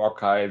to the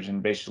archives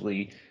and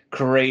basically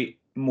create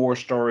more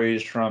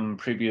stories from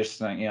previous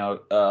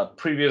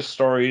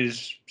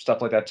stories,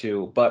 stuff like that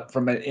too. But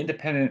from an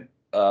independent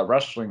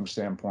wrestling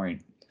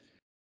standpoint,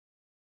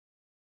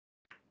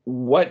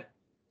 what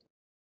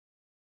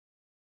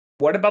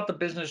what about the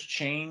business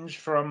change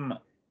from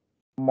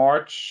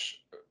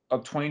March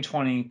of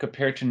 2020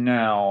 compared to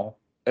now,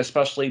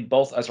 especially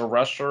both as a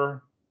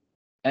wrestler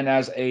and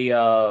as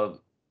a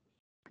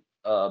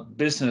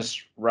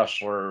business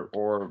wrestler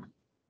or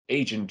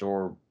agent,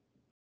 or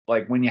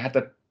like when you had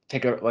to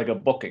take a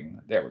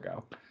booking? There we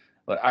go.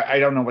 But I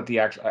don't know what the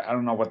actual I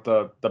don't know what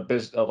the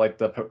biz like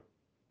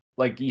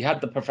like you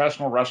had the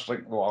professional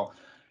wrestling. Well,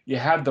 you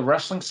had the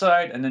wrestling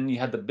side and then you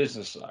had the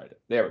business side.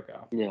 There we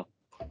go. Yeah.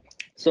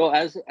 So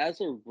as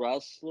a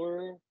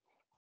wrestler,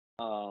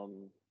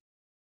 um,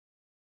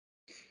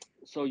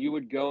 so you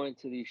would go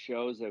into these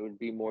shows, there would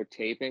be more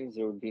tapings,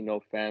 there would be no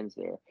fans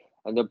there.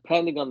 And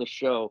depending on the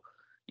show,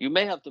 you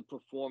may have to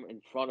perform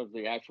in front of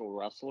the actual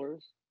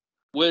wrestlers,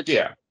 which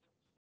Yeah,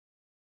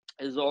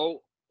 is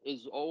all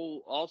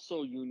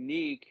also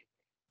unique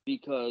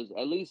because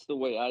at least the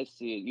way I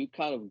see it, you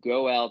kind of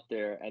go out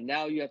there and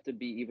now you have to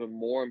be even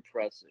more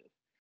impressive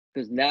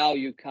because now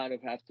you kind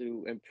of have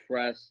to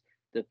impress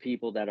the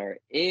people that are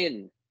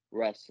in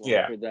wrestling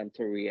yeah, for them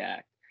to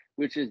react,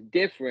 which is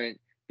different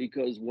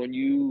because when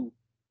you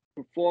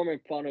perform in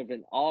front of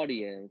an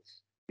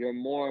audience, you're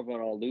more of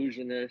an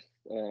illusionist,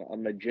 a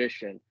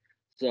magician.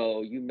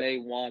 So you may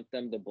want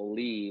them to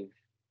believe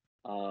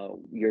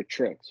your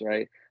tricks,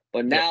 right?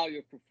 But yeah, now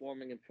you're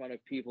performing in front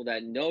of people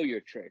that know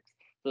your tricks.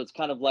 So it's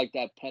kind of like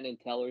that Penn and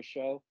Teller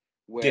show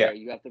yeah, where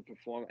you have to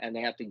perform and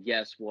they have to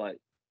guess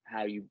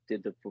how you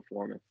did the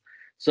performance.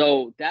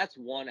 So that's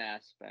one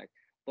aspect.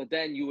 But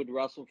then you would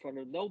wrestle in front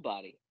of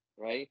nobody,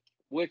 right?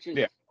 Which is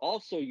yeah,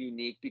 also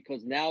unique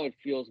because now it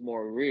feels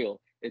more real.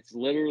 It's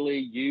literally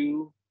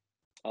you,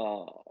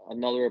 uh,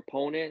 another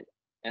opponent,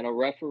 and a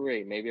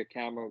referee, maybe a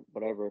camera,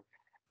 whatever.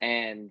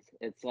 And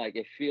it's like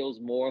it feels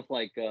more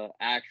like a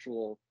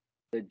actual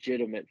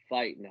legitimate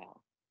fight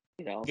now,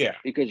 yeah,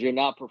 because you're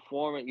not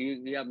performing.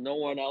 You have no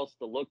one else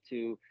to look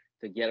to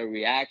get a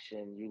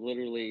reaction. You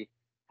literally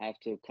have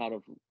to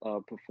kind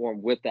of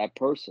perform with that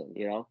person,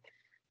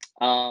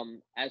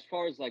 As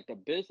far as like the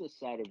business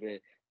side of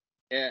it,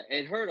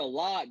 it hurt a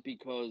lot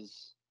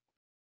because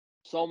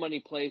so many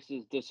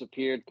places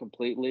disappeared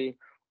completely,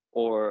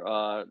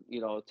 or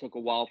it took a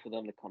while for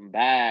them to come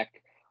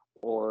back,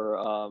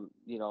 or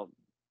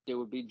there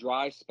would be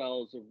dry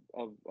spells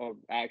of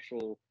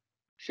actual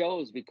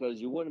shows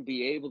because you wouldn't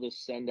be able to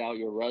send out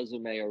your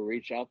resume or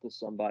reach out to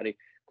somebody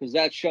because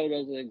that show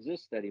doesn't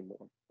exist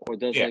anymore or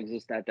doesn't yeah,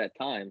 exist at that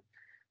time.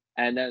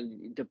 And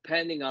then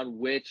depending on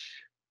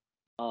which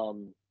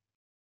um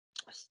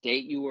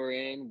state you were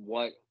in,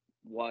 what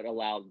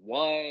allowed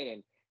what,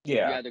 and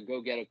if you yeah, had to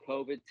go get a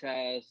COVID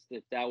test,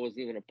 if that was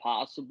even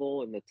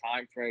possible in the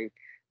time frame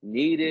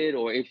needed,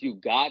 or if you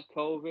got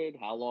COVID,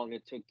 how long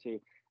it took to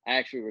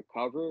actually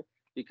recover.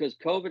 Because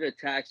COVID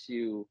attacks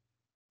you,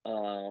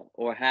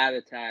 or had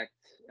attacked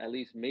at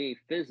least me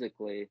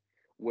physically,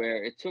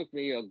 where it took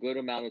me a good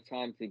amount of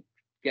time to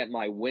get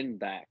my wind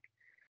back,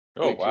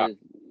 oh which wow, is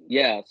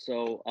yeah.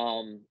 So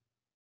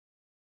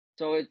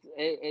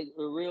it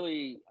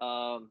really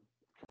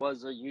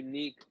was a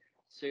unique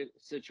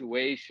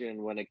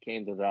situation when it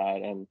came to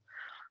that, and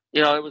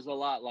it was a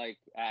lot like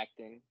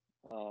acting,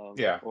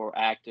 yeah, or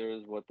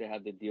actors what they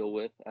had to deal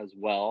with as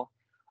well.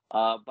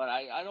 But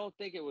I don't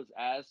think it was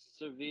as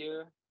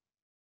severe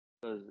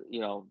because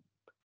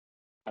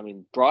I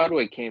mean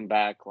Broadway came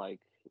back like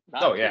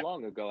oh not too yeah,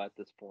 long ago at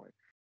this point.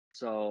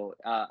 So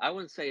I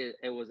wouldn't say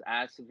it was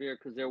as severe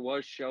because there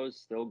was shows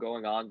still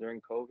going on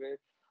during COVID,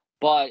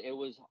 but it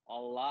was a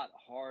lot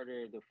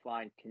harder to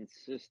find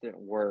consistent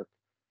work,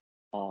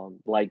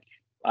 like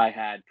I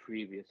had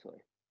previously.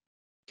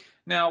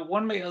 Now,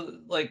 one may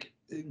like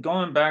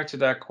going back to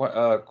that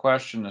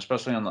question,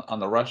 especially on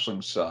the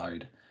wrestling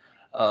side.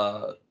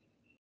 Uh,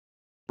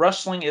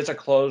 Wrestling is a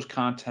closed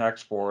contact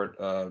sport,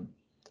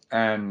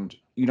 and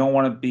you don't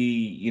want to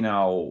be,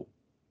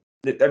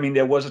 I mean,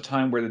 there was a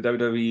time where the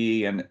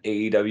WWE and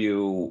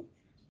AEW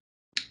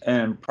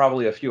and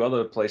probably a few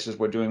other places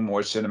were doing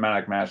more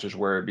cinematic matches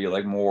where it'd be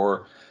like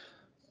more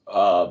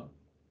uh,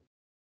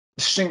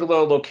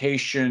 singular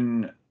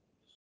location,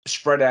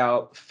 spread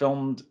out,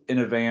 filmed in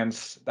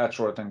advance, that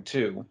sort of thing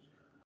too.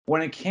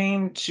 When it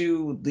came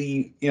to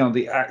the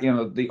art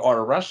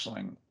of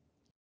wrestling,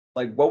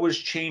 like what was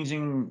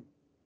changing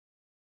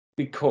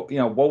because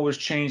what was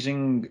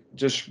changing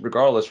just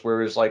regardless,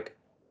 whereas like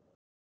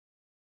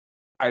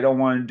I don't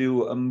want to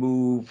do a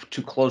move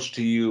too close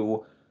to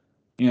you,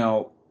 you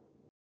know,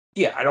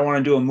 yeah, I don't want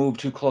to do a move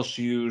too close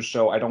to you,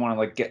 so I don't want to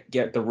like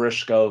get the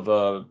risk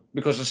of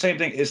because the same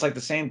thing it's like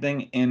the same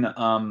thing in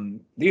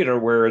theater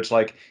where it's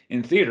like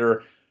in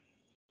theater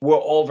we're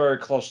all very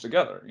close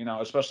together,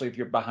 especially if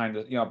you're behind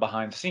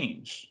the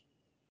scenes.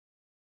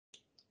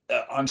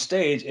 On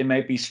stage it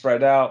might be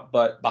spread out,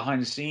 but behind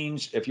the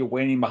scenes, if you're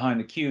waiting behind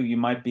the queue, you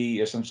might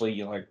be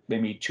essentially like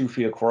maybe 2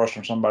 feet across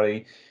from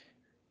somebody,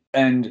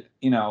 and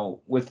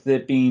with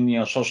it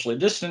being socially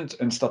distant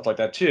and stuff like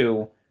that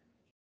too.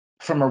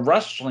 From a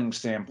wrestling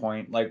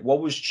standpoint, like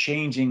what was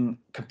changing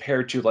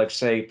compared to like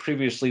say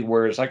previously,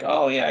 where it's like,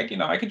 oh yeah,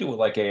 I could do it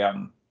like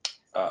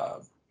uh,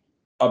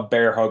 a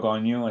bear hug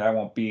on you, and that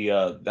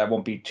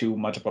won't be too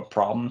much of a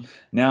problem.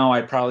 Now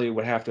I probably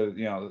would have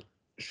to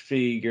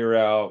figure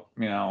out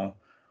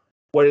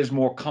what is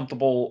more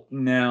comfortable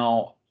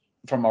now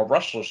from a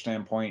wrestler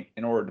standpoint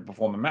in order to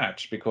perform a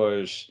match,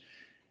 because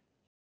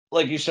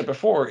like you said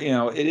before,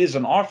 it is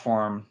an art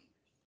form.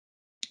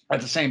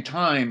 At the same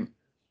time,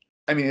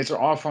 I mean, it's an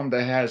art form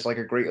that has like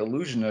a great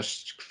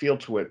illusionist feel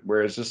to it,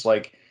 whereas just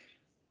like,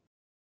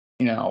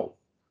 you know,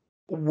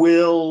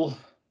 will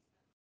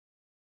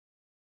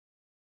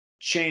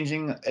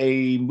changing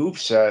a move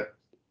set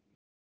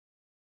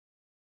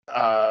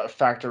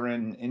factor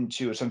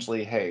into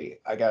essentially, hey,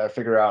 I got to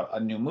figure out a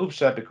new move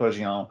set because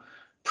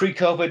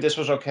pre-COVID this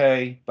was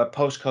okay, but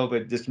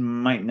post-COVID this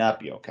might not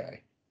be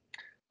okay.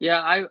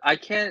 Yeah,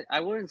 I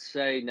wouldn't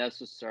say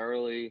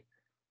necessarily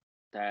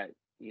that,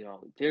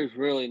 there's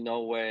really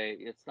no way.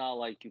 It's not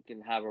like you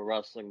can have a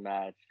wrestling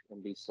match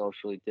and be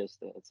socially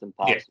distant. It's Yeah,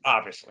 impossible,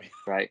 obviously.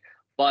 right?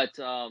 But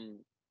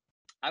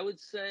I would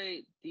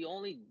say the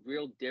only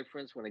real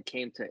difference when it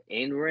came to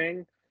in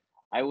ring,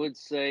 I would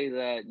say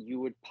that you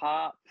would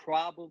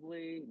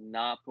probably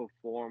not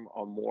perform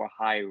a more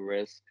high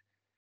risk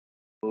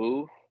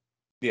move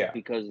Yeah,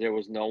 because there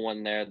was no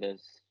one there to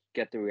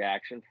get the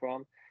reaction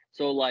from.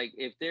 So, like,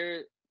 if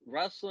they're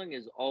wrestling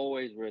is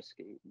always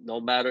risky, no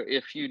matter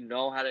if you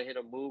know how to hit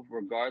a move,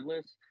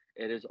 regardless,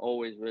 it is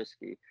always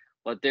risky.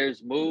 But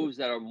there's moves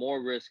that are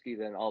more risky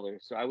than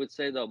others. So I would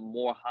say the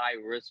more high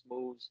risk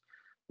moves,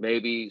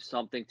 maybe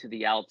something to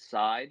the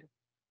outside,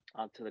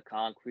 onto the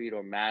concrete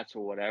or mats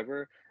or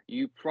whatever.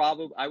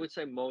 I would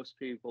say most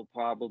people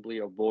probably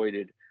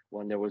avoided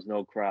when there was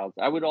no crowds.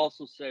 I would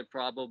also say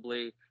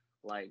probably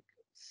like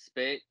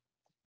spit,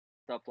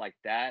 stuff like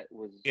that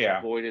was yeah,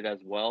 avoided as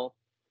well.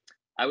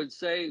 I would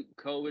say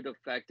COVID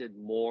affected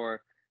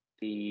more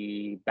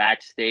the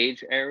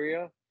backstage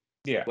area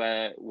yeah.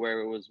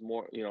 where it was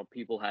more,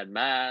 people had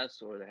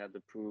masks or they had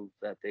to prove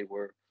that they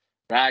were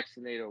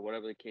vaccinated or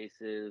whatever the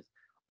case is,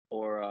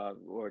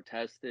 or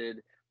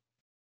tested.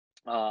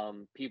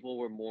 People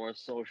were more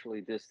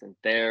socially distant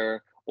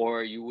there,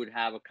 or you would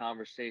have a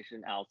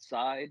conversation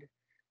outside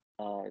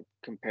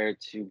compared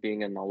to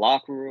being in the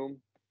locker room.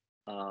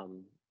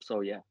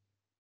 So yeah.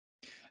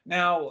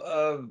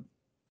 Now,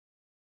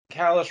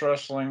 Callous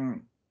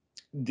Wrestling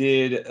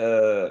did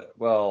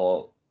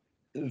well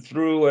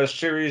through a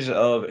series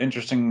of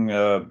interesting.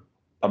 I'm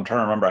trying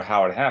to remember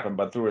how it happened,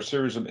 but through a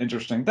series of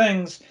interesting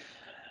things,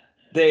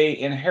 they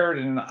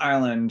inherited an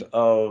island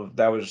of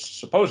that was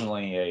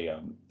supposedly a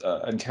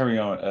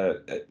Ontario.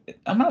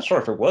 I'm not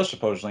sure if it was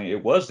supposedly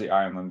it was the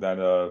island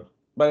that,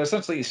 but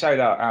essentially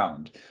Side Out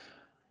Island,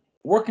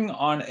 working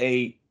on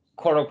a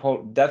quote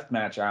unquote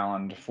deathmatch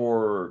island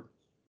for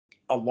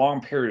a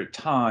long period of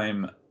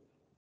time,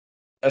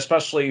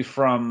 especially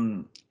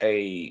from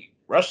a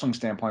wrestling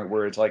standpoint,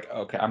 where it's like,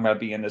 okay, I'm going to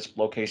be in this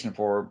location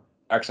for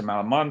X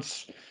amount of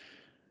months.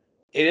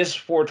 It is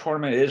for a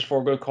tournament. It is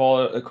for a good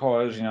cause.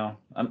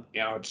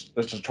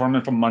 It's a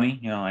tournament for money.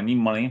 I need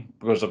money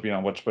because of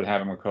what's been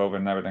happening with COVID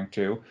and everything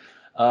too.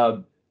 Uh,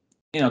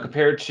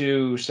 compared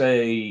to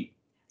say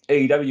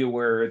AEW,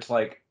 where it's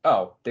like,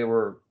 oh, they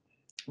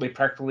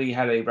practically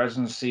had a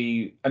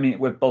residency. I mean,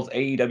 with both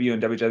AEW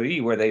and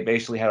WWE, where they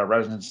basically had a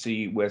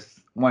residency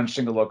with one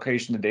single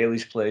location, the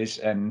Daily's Place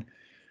and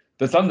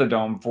the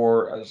Thunderdome,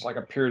 for as like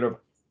a period of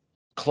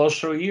close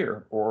to a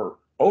year or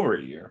over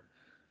a year.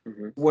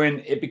 Hmm. When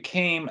it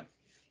became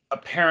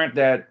apparent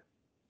that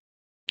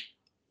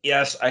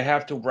yes, I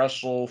have to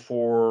wrestle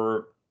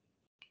for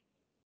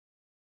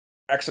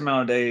X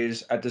amount of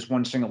days at this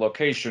one single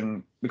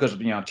location because of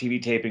TV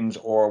tapings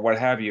or what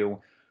have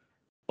you.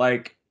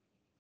 like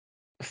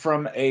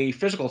from a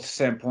physical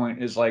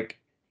standpoint is like,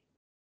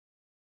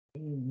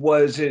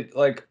 was it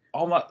like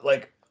almost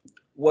like,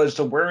 was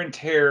the wear and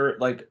tear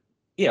like,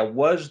 yeah,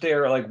 was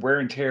there like wear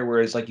and tear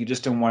whereas like you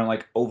just didn't want to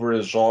like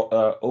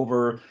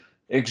over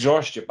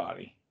exhaust your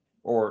body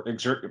or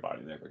exert your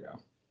body? There we go.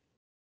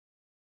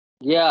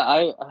 Yeah,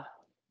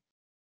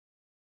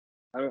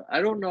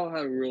 I don't know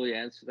how to really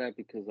answer that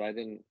because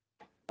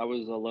I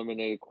was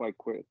eliminated quite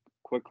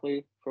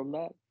quickly from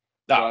that.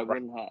 So Ah,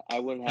 right. I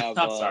wouldn't have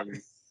I'm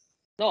sorry.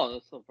 no,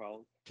 that's no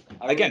problem.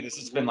 I Again, really this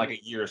has been like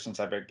wouldn't a year since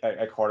I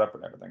caught up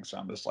with everything, so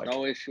I'm just like,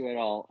 no issue at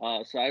all.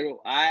 So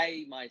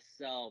I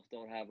myself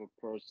don't have a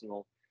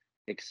personal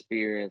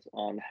experience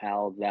on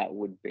how that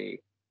would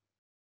be.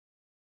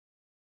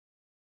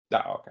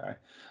 oh, okay.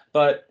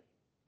 But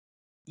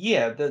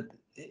yeah,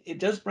 it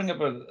does bring up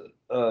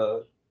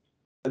a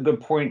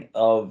good point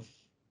of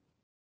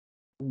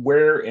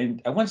wear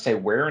and I wouldn't say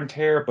wear and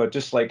tear, but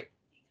just like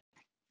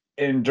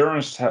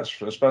endurance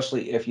tests,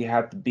 especially if you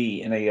have to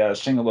be in a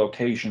single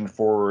location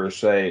for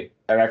say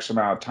an X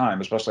amount of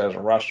time, especially as a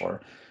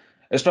wrestler,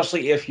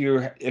 especially if you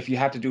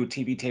have to do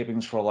TV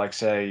tapings for like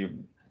say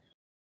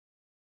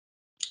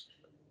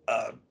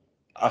uh,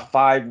 a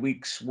 5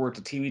 weeks worth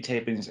of TV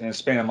tapings in a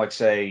span of like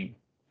say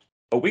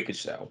a week or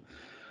so.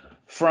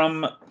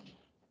 From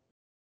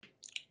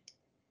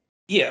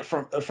yeah,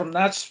 from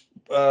that's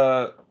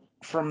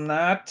from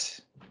that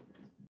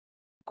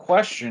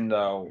question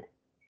though,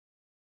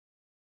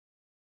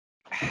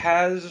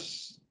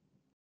 has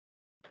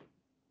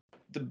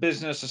the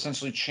business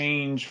essentially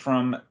changed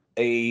from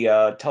a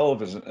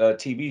television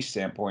TV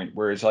standpoint,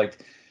 where it's like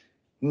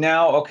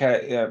now,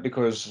 okay, yeah,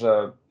 because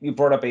you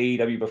brought up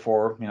AEW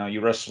before, you know,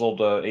 you wrestled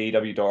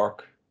AEW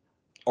Dark,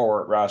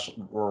 or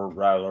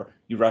rather,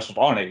 you wrestled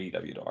on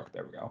AEW Dark.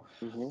 There we go.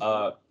 Hmm.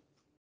 Uh,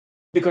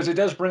 because it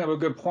does bring up a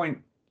good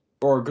point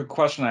or a good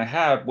question I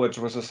had, which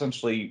was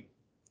essentially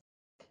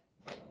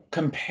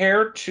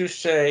compared to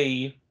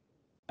say,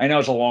 I know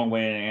it's a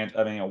long-winded,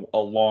 I mean a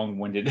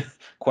long-winded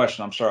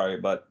question. I'm sorry,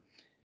 but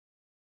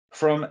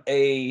from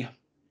a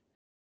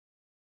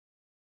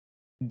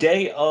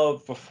day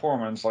of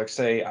performance, like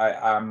say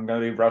I'm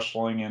going to be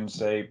wrestling in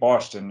say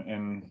Boston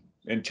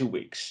in 2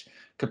 weeks,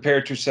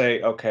 compared to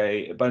say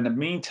okay, but in the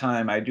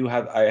meantime I do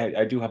have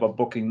a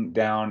booking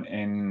down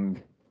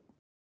in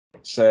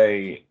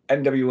say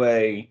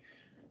NWA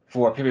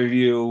for pay per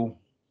view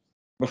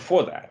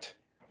before that,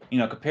 you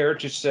know, compared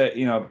to say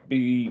you know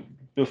be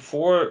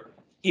before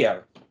yeah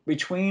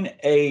between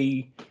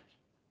a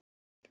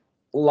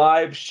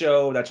live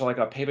show that's like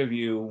a pay per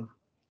view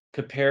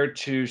compared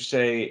to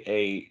say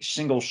a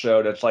single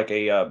show that's like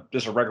a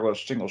just a regular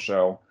single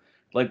show,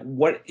 like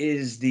what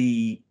is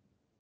the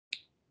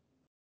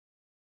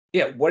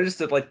yeah what is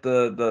the like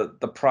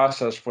the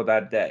process for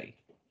that day,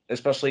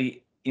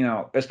 especially you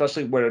know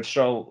especially when it's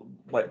show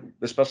like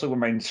especially when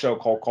my show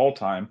called Call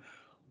Time,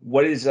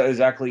 what is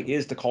exactly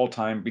is the call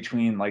time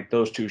between like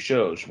those two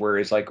shows, where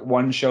it's like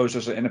one show is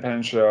just an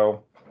independent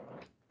show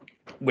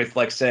with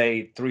like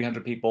say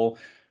 300 people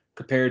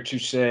compared to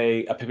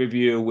say a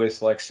pay-per-view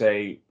with like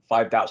say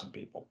 5,000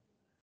 people.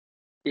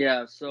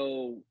 Yeah,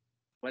 so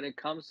when it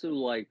comes to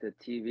like the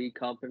TV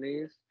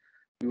companies,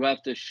 you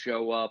have to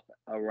show up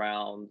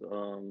around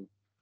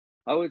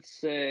I would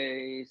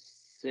say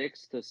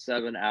 6 to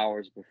 7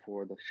 hours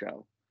before the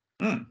show.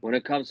 Mm, When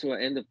it comes to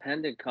an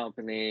independent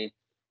company,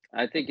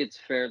 I think it's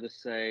fair to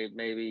say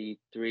maybe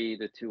 3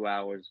 to 2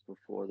 hours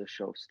before the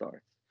show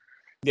starts.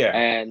 yeah.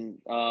 And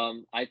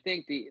I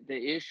think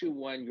the issue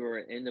when you're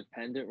an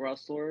independent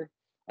wrestler,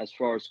 as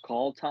far as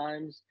call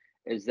times,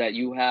 is that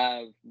you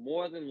have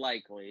more than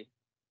likely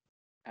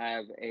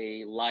have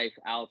a life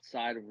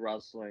outside of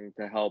wrestling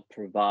to help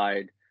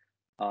provide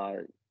uh,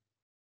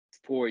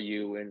 for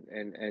you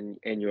and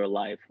in your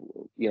life,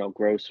 you know,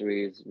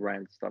 groceries,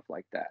 rent, stuff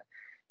like that.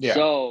 Yeah.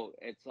 So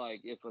it's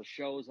like if a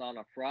show's on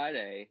a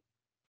Friday,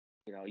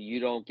 you know, you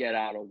don't get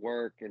out of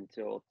work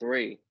until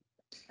 3,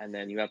 and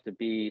then you have to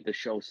be the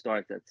show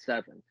starts at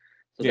 7.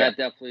 So Yeah. that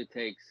definitely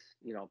takes,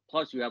 you know,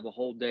 plus you have a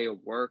whole day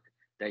of work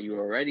that you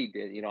already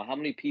did. You know, how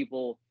many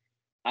people,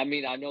 I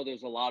mean, I know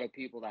there's a lot of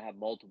people that have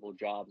multiple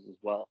jobs as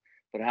well,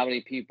 but how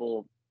many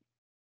people,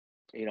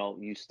 you know,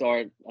 you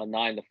start a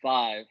 9 to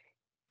 5,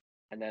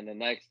 and then the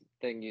next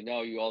thing you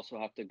know, you also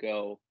have to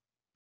go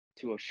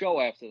to a show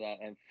after that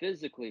and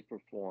physically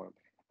perform,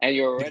 and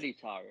you're already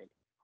tired.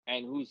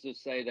 And who's to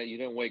say that you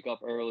didn't wake up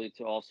early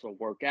to also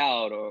work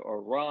out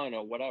or run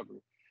or whatever?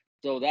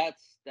 So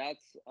that's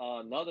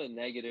another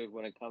negative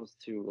when it comes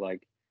to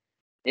like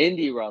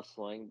indie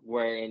wrestling,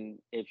 wherein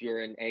if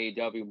you're in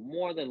AEW,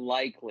 more than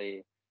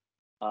likely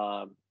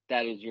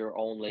that is your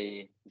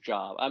only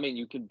job. I mean,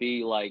 you could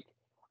be like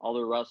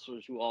other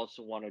wrestlers who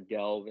also want to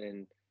delve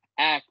in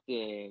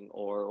acting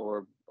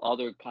or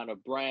other kind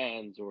of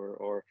brands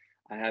or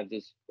I have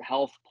this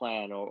health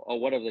plan or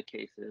whatever the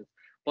case is.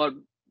 But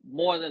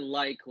more than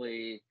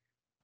likely,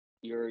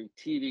 your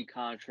TV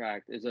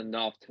contract is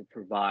enough to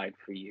provide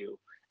for you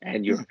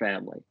and your Hmm.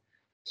 family.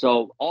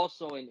 So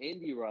also in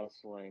indie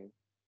wrestling,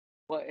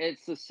 Well,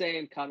 it's the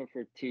same kind of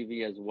for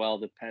TV as well,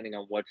 depending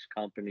on which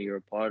company you're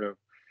a part of.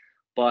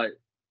 But,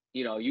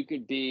 you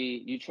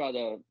try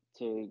to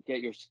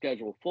get your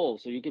schedule full.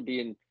 So you could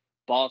be in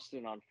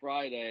Boston on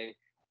Friday,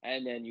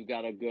 and then you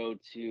gotta go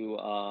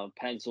to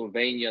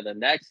Pennsylvania the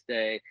next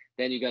day.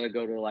 Then you gotta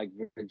go to like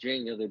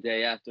Virginia the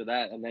day after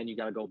that, and then you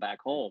gotta go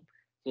back home.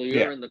 So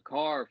Yeah. you're in the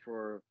car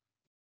for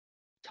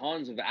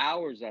tons of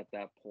hours at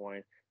that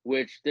point,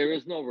 which there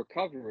is no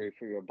recovery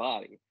for your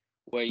body.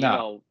 Where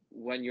No.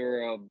 when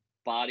you're a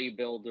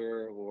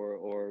bodybuilder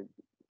or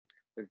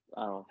I don't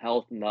know,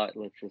 health nut,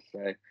 let's just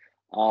say,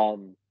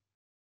 um,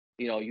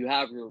 you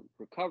have your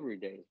recovery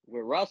days.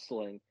 With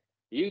wrestling,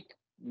 you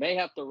may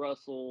have to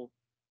wrestle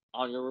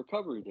on your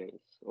recovery days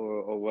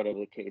or whatever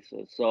the case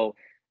is. So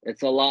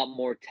it's a lot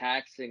more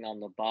taxing on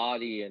the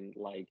body and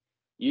like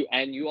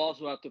you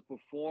also have to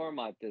perform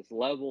at this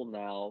level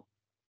now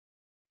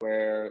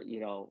where,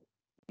 you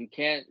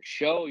can't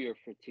show your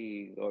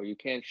fatigue or you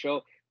can't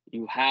show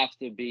you have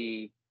to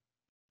be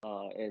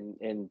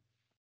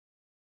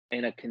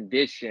in a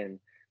condition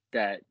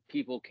that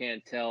people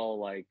can't tell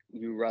like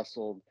you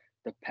wrestled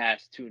the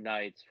past 2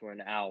 nights for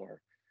an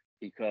hour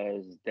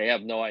because they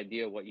have no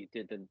idea what you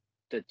did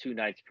the 2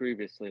 nights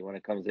previously when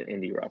it comes to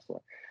indie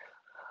wrestling.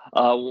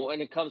 When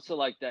it comes to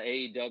like the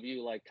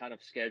AEW like kind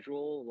of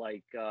schedule,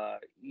 like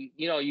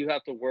you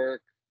have to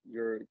work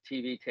your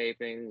TV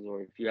tapings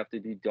or if you have to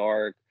do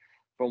dark.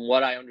 From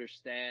what I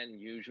understand,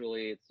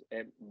 usually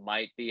it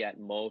might be at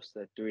most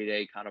a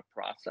 3-day kind of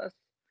process.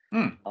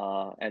 Hmm.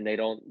 And they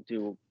don't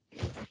do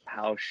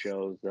house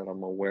shows that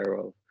I'm aware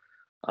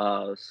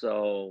of.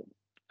 So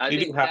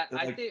You do have to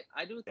like.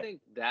 I do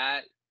think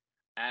that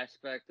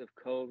aspect of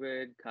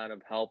COVID kind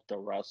of helped the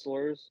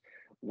wrestlers,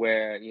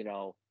 where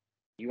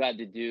you had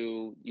to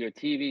do your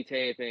TV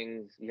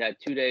tapings. You had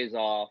 2 days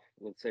off,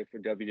 let's say for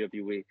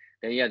WWE.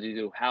 Then you had to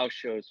do house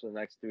shows for the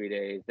next 3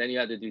 days. Then you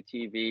had to do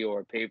TV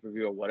or pay per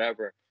view or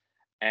whatever,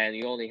 and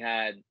you only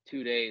had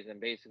 2 days, and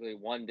basically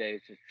one day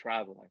is just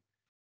traveling.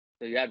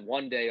 So you had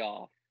one day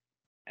off,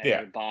 and Yeah.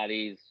 your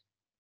body's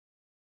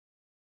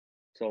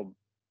so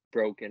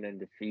broken and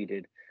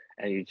defeated,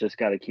 and you just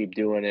got to keep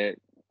doing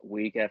it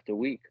week after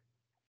week.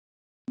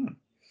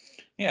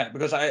 Yeah,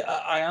 because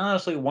I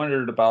honestly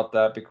wondered about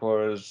that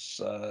because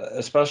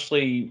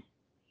especially,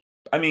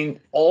 I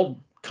mean,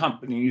 all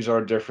companies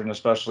are different,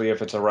 especially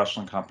if it's a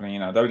wrestling company.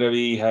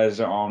 WWE has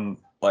their own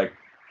like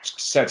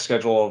set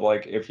schedule of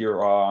like if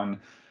you're on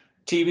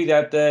TV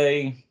that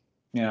day,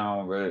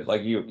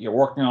 like you're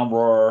working on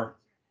Raw.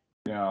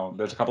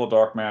 There's a couple of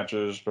dark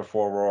matches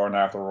before Raw and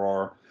after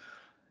Raw,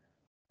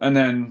 and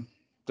then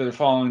the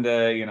following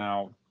day,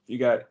 you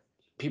got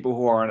people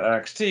who are in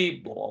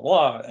NXT, blah blah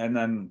blah, and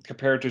then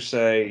compared to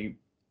say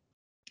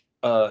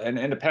an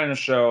independent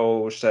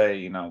show,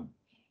 say,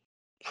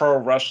 pro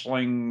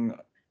wrestling,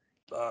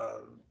 uh,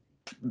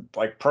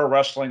 like Pro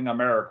Wrestling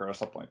America or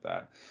something like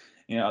that.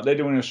 They're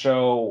doing a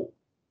show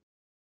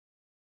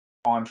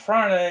on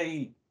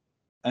Friday,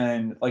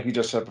 and like you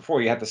just said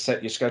before, you have to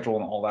set your schedule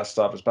and all that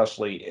stuff,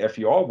 especially if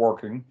you are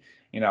working.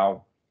 You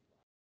know,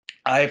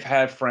 I've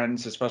had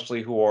friends,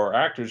 especially who are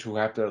actors, who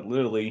have to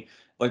literally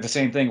like the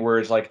same thing, where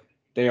it's like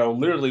they are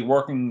literally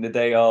working the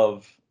day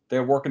of.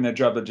 They're working their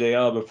job the day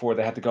of before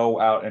they have to go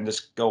out and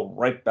just go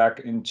right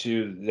back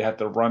into. They have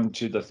to run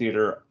to the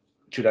theater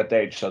to that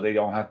date, so they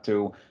don't have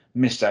to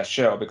miss that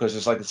show because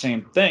it's like the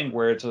same thing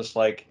where it's just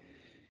like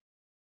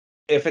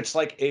if it's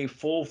like a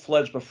full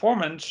fledged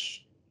performance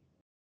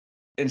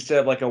instead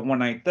of like a one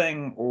night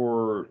thing,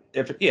 or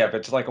if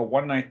it's like a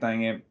one night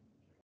thing,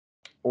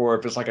 or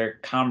if it's like a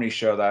comedy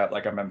show that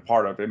like I've been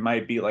part of, it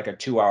might be like a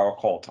 2 hour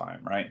call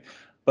time, right?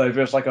 But if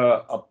it's like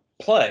a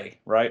play,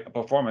 right, a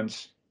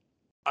performance,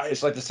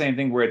 it's like the same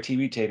thing where a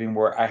TV taping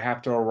where I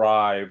have to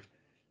arrive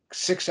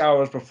 6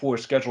 hours before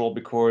schedule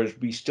because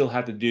we still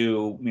have to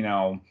do,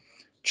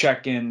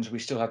 check-ins, we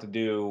still have to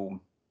do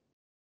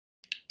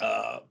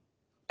uh,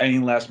 any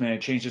last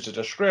minute changes to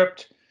the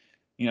script.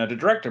 The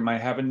director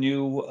might have a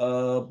new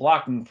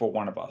blocking for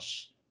one of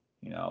us.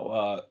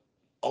 A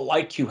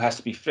light cue has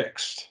to be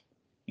fixed.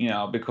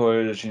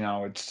 Because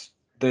it's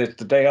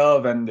the day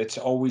of, and it's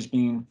always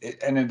been.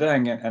 And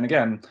then and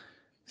again,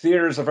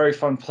 theater is a very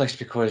fun place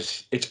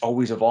because it's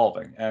always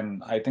evolving,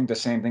 and I think the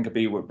same thing could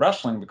be with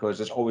wrestling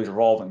because it's always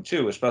evolving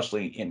too,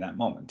 especially in that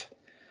moment.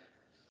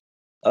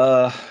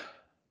 Uh,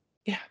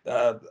 yeah,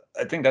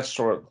 I think that's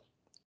sort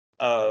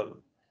of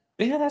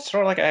yeah, that's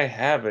sort of like I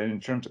have it in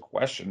terms of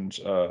questions.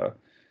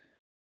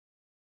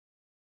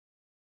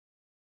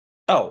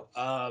 Oh,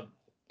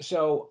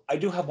 so I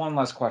do have one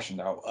last question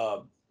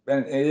though,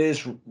 and it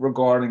is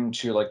regarding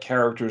to like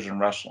characters in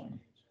wrestling.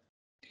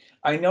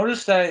 I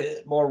noticed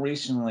that more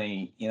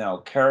recently,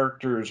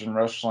 characters in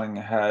wrestling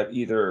have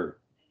either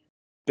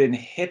been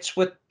hits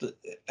with,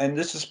 and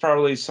this is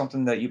probably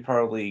something that you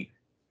probably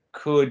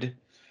could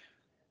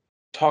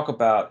talk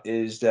about,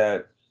 is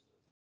that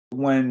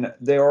when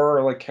there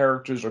are like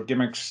characters or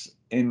gimmicks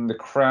in the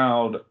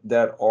crowd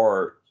that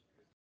are,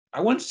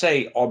 I wouldn't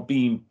say are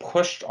being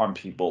pushed on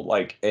people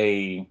like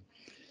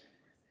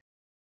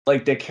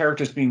like their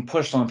characters being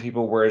pushed on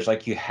people, whereas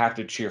like you have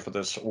to cheer for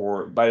this,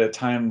 or by the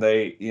time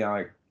they,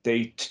 like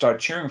they start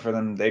cheering for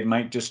them, they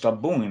might just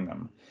start booing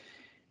them.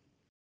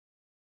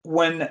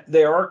 When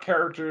there are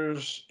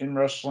characters in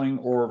wrestling,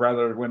 or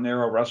rather when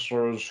there are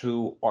wrestlers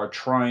who are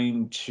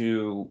trying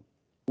to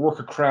work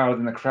a crowd,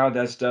 and the crowd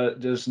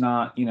does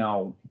not,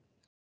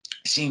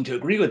 seem to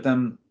agree with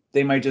them,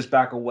 they might just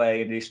back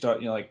away and they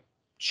start, like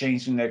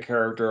changing their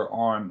character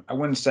on, I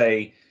wouldn't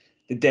say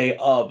the day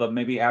of, but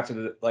maybe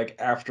after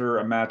after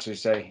a match, they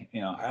say,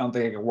 I don't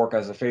think I can work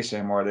as a face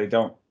anymore.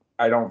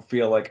 I don't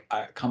feel like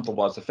I'm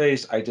comfortable as a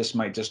face. I just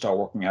might just start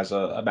working as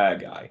a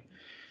bad guy.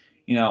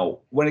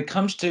 When it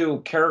comes to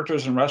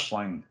characters in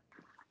wrestling,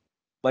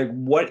 like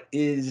what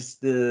is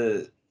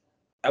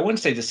I wouldn't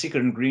say the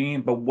secret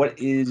ingredient, but what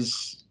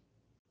is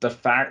the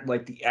fact,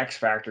 like the X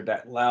factor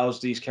that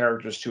allows these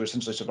characters to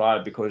essentially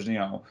survive? Because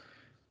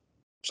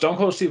Stone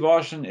Cold Steve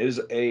Austin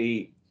is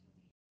a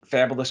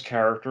fabulous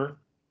character.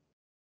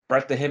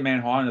 Bret the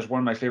Hitman Hart is one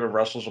of my favorite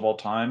wrestlers of all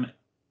time.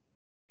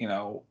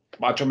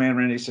 Macho Man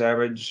Randy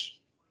Savage.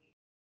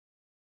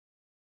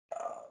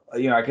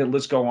 I could,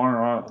 let's go on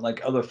and on,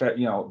 like other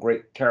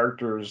great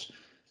characters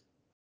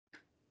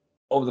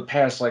over the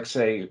past, like,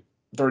 say,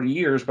 30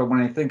 years. But when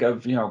I think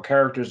of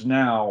characters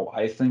now,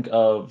 I think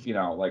of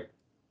like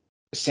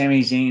Sami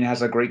Zayn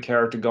has a great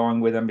character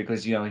going with him,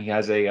 because he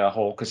has a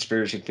whole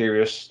conspiracy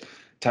theorist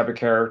type of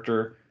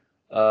character.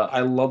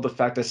 I love the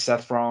fact that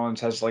Seth Rollins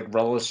has like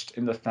relished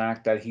in the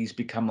fact that he's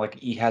become like,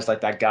 he has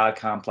like that god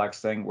complex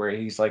thing, where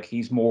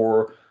he's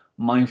more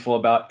mindful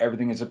about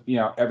everything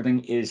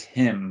is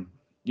him.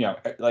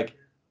 Like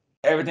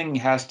everything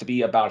has to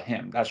be about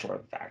him. That sort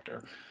of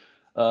factor.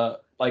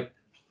 Like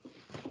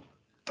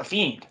the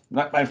Fiend,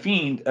 not my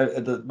Fiend.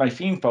 My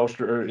Fiend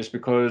poster is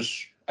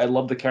because I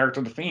love the character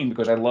of the Fiend,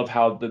 because I love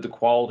how the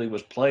quality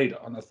was played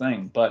on the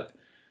thing. But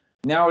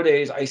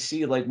nowadays, I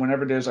see like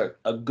whenever there's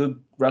a good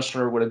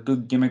wrestler with a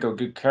good gimmick or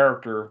good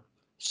character,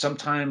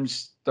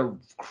 sometimes the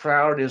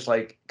crowd is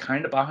like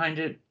kind of behind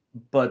it,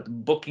 but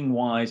booking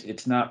wise,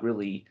 it's not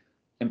really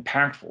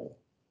impactful.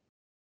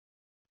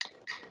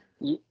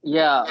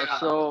 Yeah,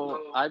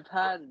 so I've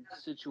had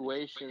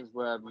situations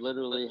where I've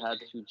literally had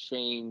to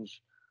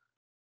change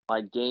my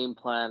game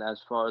plan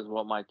as far as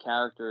what my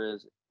character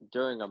is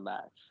during a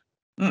match.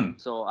 Hmm.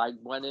 So I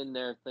went in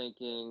there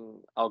thinking,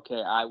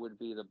 okay, I would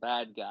be the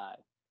bad guy.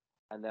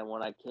 And then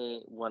when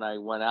I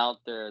went out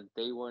there,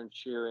 they weren't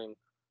cheering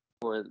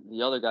for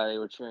the other guy, they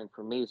were cheering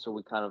for me. So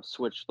we kind of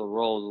switched the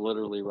roles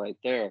literally right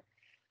there.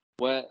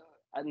 When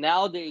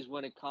Nowadays,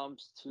 when it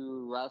comes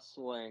to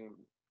wrestling,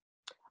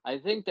 I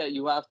think that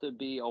you have to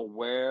be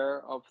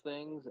aware of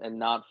things and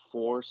not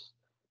force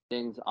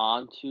things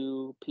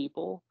onto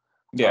people.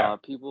 Yeah.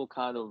 People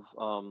kind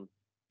of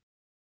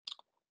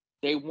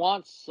they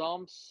want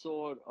some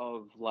sort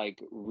of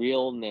like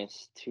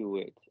realness to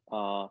it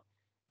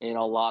in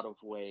a lot of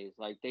ways.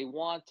 Like they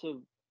want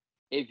to,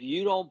 if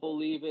you don't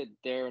believe it,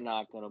 they're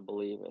not going to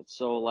believe it.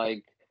 So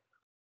like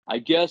I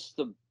guess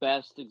the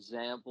best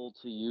example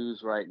to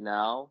use right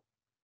now,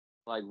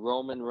 like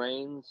Roman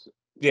Reigns,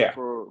 Yeah.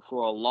 for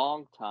a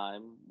long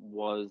time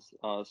was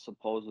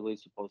supposedly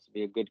supposed to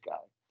be a good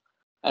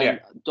guy. Yeah.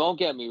 And don't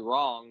get me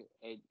wrong,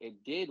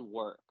 it did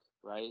work,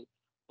 right?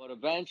 But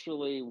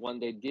eventually, when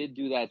they did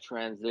do that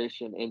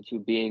transition into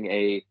being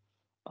a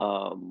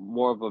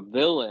more of a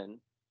villain,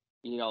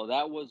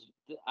 that was,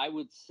 I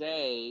would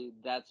say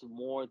that's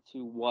more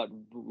to what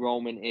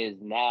Roman is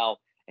now,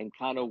 and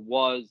kind of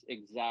was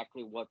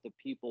exactly what the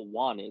people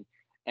wanted.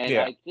 And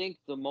Yeah. I think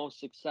the most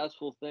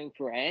successful thing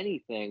for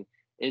anything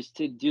is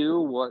to do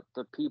what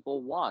the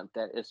people want,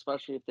 that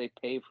especially if they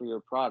pay for your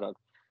product.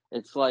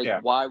 It's like,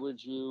 Yeah. why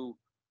would you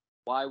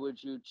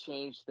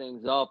change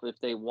things up if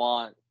they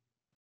want,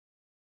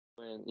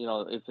 when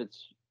if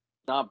it's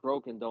not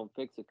broken, don't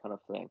fix it, kind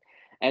of thing.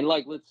 And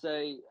like, let's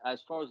say,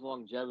 as far as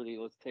longevity,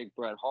 let's take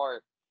Bret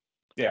Hart.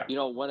 Yeah.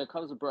 When it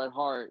comes to Bret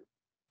Hart,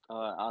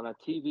 on a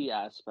TV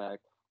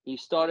aspect, he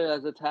started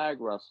as a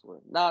tag wrestler,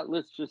 not,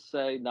 let's just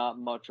say, not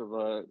much of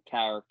a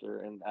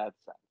character in that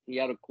sense. He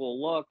had a cool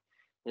look.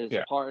 His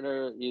Yeah.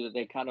 partner,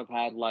 they kind of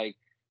had like,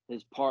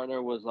 his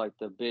partner was like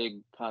the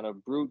big kind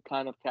of brute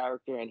kind of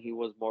character, and he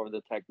was more of the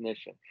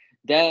technician.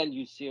 Then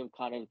you see him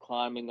kind of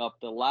climbing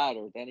up the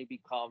ladder. Then he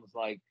becomes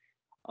like,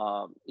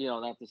 not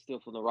to steal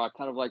from The Rock,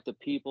 kind of like the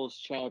people's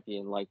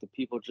champion. Like the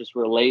people just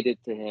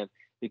related to him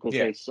because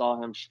Yeah. they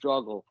saw him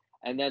struggle.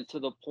 And then to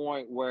the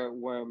point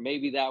where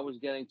maybe that was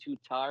getting too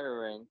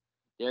tiring,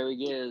 there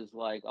he is,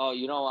 like, oh,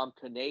 I'm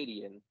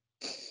Canadian.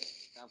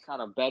 I'm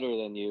kind of better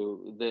than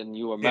you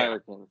Yeah.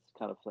 Americans,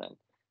 kind of thing,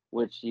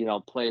 which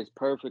plays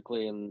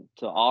perfectly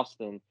into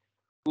Austin,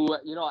 who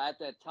at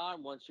that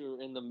time, once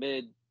you're in the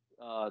mid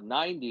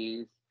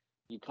 '90s,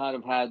 you kind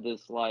of had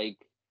this like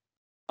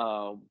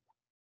uh,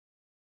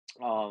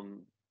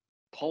 um,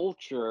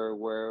 culture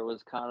where it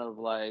was kind of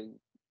like,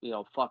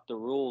 fuck the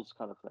rules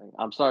kind of thing.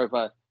 I'm sorry if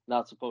I'm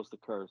not supposed to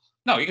curse.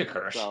 No, you could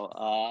curse. So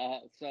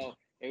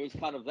it was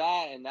kind of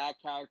that, and that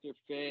character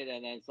fit,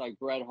 and then it's like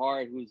Bret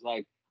Hart, who's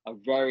like a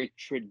very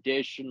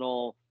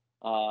traditional,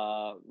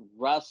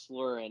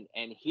 wrestler and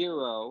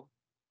hero,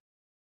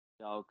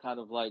 kind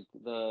of like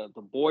the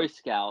Boy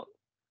Scout.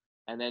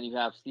 And then you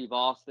have Steve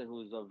Austin,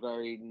 who's a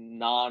very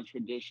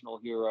non-traditional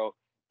hero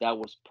that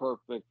was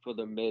perfect for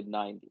the mid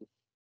 '90s.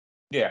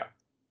 Yeah,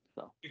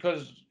 So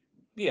because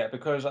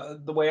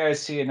the way I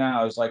see it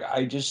now is like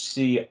I just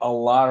see a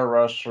lot of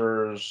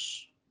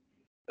wrestlers,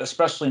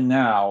 especially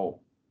now.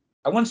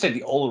 I wouldn't say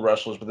the older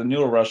wrestlers, but the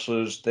newer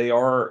wrestlers, they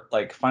are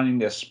like finding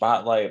their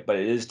spotlight, but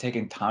it is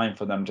taking time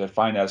for them to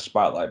find that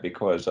spotlight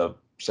because of,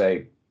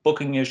 say,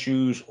 booking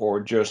issues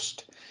or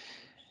just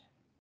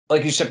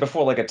like you said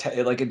before, like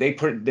like they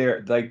put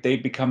their like they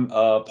become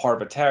a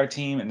part of a tag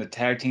team, and the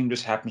tag team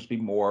just happens to be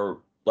more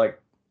like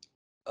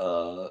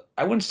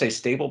I wouldn't say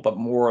stable, but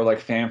more like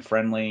fan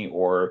friendly,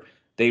 or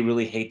they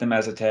really hate them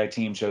as a tag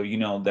team, so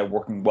they're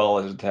working well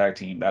as a tag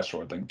team, that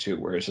sort of thing too.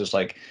 Where it's just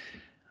like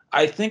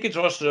I think it's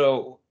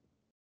also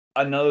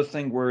another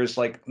thing where it's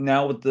like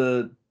now with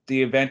the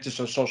advantage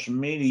of social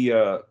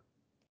media,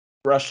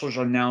 wrestlers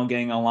are now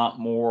getting a lot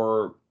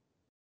more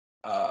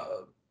uh,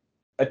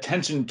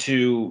 attention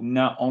to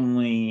not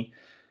only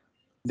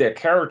their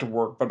character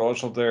work, but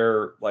also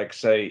their like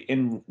say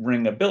in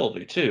ring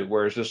ability too.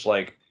 Whereas just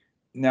like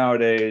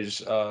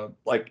nowadays,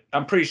 like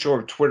I'm pretty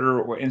sure Twitter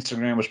or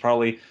Instagram was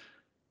probably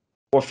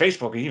or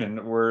Facebook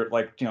even, where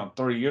like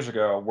 30 years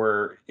ago,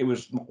 where it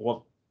was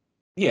well,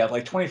 yeah,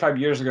 like 25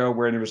 years ago,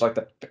 where it was like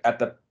at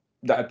the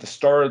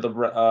start of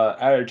the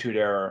Attitude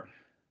Era,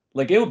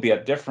 like it would be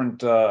a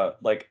different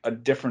like a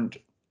different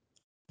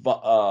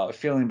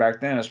feeling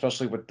back then,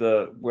 especially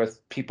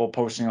with people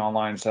posting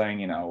online saying,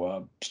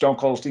 Stone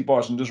Cold Steve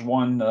Austin just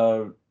won,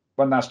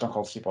 well, not Stone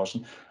Cold Steve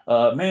Austin,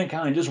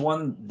 Mankind just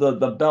won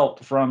the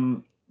belt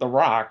from The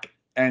Rock,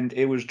 and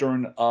it was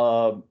during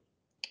a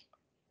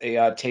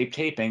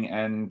taping,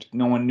 and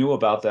no one knew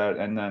about that,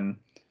 and then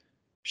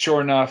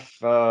sure enough,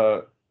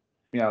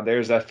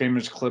 there's that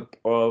famous clip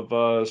of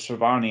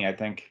Sivani, I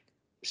think,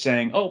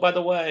 saying, "Oh, by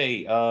the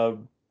way,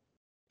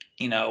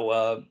 you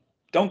know,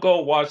 don't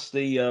go watch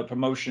the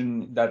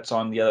promotion that's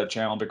on the other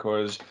channel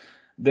because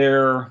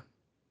their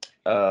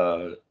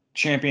uh,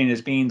 champion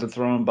is being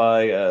dethroned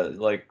by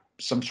like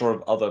some sort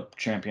of other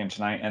champion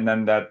tonight," and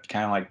then that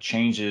kind of like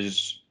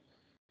changes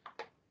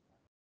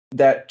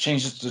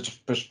the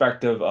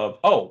perspective of,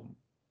 oh,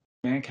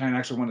 Mankind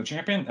actually won the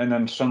champion, and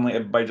then suddenly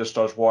everybody just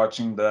starts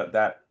watching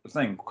that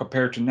thing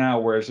compared to now,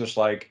 where it's just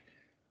like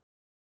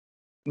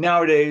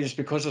nowadays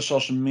because of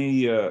social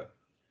media,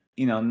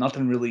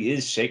 nothing really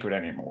is sacred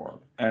anymore,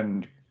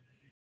 and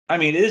I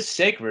mean, it is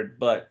sacred,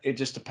 but it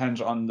just depends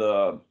on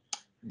the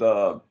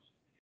the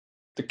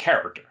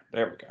character.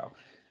 There we go.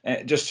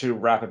 And just to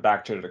wrap it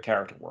back to the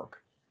character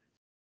work.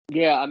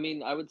 yeah, I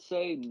mean, I would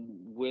say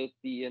with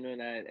the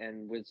internet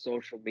and with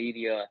social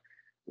media,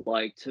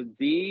 like to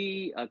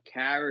be a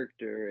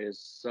character is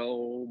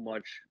so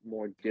much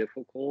more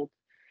difficult.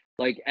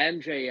 Like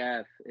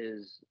MJF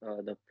is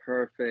the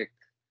perfect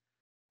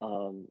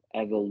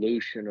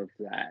evolution of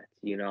that.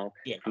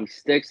 Yeah. He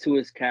sticks to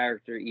his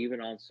character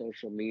even on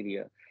social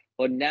media.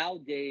 But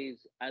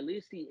nowadays, at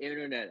least the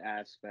internet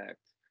aspect,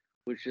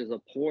 which is a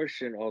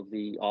portion of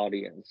the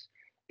audience,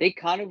 they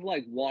kind of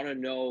like want to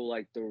know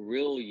like the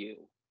real you,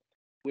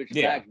 which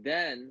Yeah. back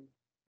then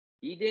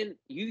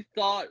you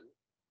thought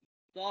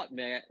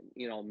man,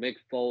 Mick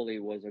Foley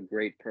was a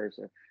great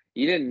person.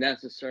 You didn't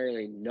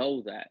necessarily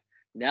know that.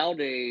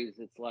 Nowadays,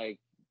 it's like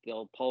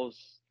they'll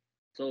post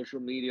social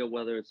media,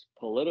 whether it's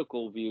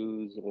political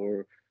views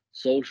or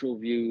social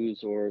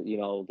views or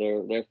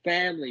their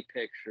family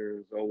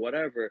pictures or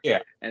whatever,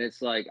 Yeah. and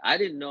it's like I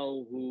didn't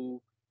know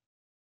what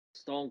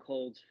Stone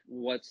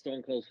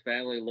Cold's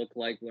family looked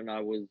like when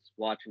I was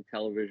watching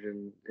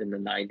television in the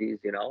 '90s.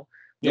 Nor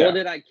Yeah.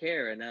 did I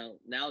care. And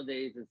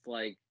nowadays, it's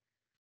like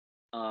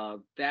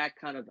that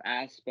kind of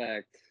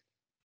aspect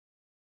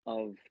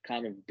of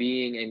kind of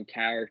being in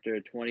character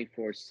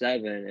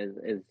 24/7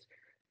 is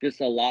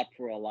just a lot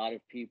for a lot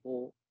of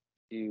people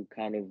to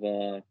kind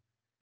of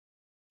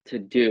to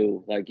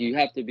do. Like you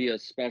have to be a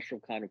special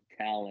kind of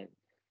talent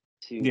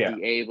to Yeah.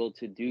 be able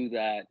to do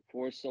that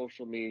for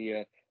social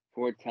media,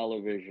 for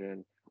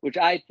television, which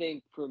I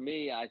think for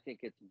me, I think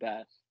it's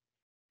best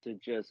to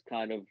just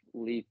kind of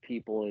leave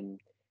people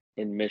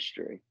in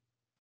mystery.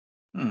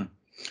 Hmm.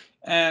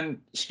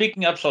 And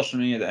speaking of social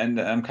media, and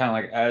I'm kind of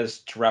like, as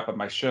to wrap up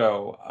my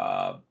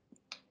show,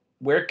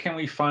 where can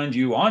we find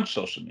you on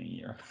social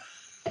media?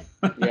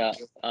 Yeah.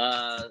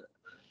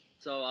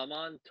 So I'm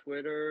on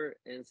Twitter,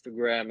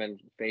 Instagram, and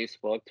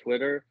Facebook.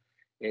 Twitter,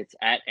 it's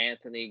at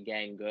Anthony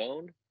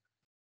Gangone.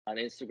 On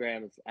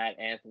Instagram, it's at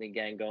Anthony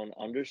Gangone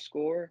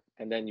underscore,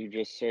 and then you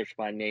just search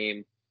my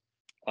name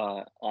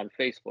on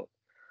Facebook.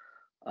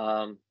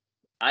 Um,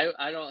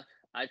 I don't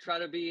I try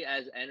to be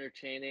as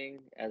entertaining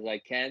as I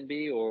can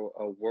be, or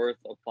worth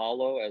a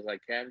follow as I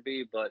can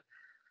be, but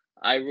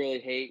I really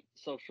hate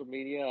social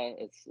media.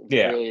 It's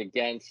Yeah. really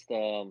against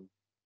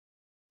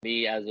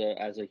me as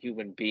a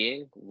human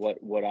being.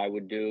 What I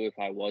would do if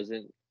I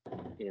wasn't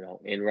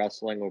in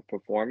wrestling or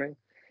performing.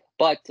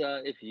 But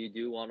if you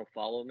do want to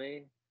follow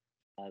me,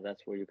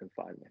 that's where you can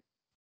find me.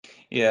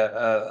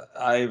 Yeah,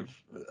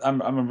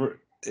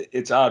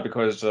 it's odd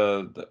because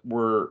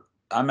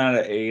I'm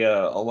at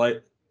a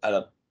light at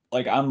a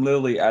like I'm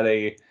literally at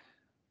a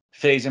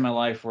phase in my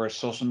life where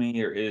social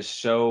media is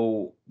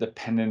so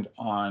dependent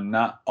on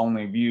not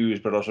only views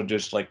but also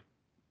just like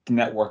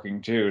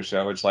networking too.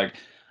 So it's like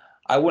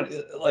I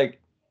would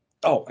like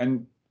oh,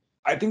 and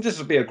I think this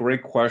would be a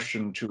great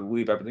question to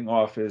leave everything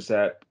off is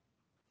that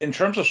in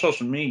terms of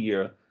social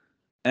media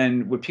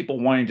and with people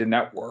wanting to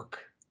network,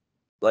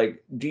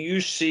 like do you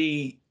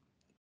see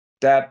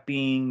that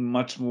being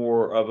much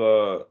more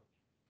of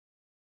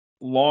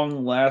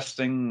long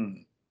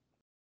lasting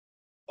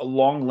a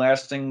long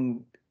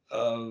lasting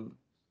uh,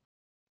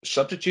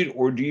 substitute,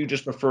 or do you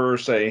just prefer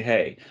say,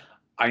 hey,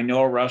 I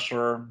know a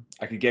wrestler,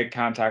 I could get in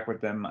contact with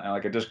them, and I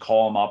could just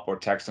call them up or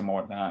text them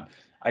or whatnot,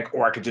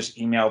 or I could just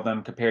email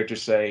them compared to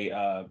say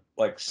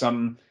like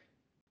some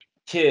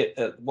kid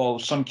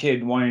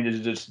wanting to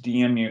just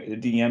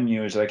DM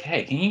you is like,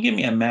 hey, can you give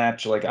me a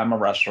match? Like I'm a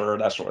wrestler,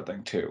 that sort of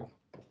thing too.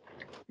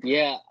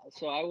 Yeah,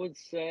 so I would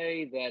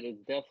say that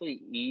it's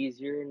definitely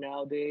easier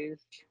nowadays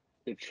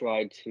to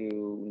try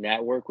to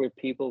network with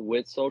people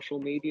with social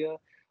media,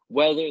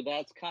 whether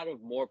that's kind of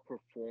more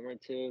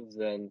performative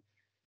than,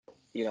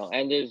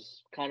 and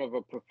there's kind of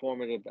a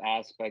performative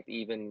aspect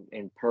even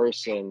in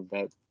person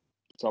that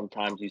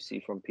sometimes you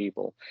see from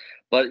people.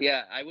 But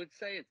yeah, I would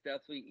say it's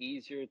definitely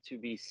easier to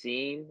be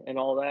seen and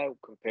all that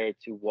compared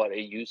to what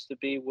it used to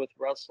be with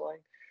wrestling,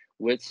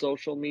 with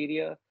social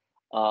media.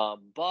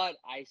 But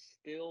I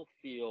still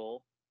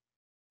feel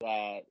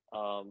that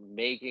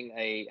making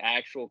a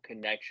actual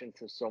connection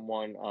to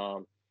someone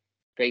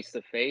face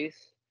to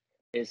face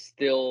is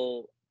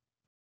still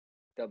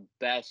the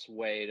best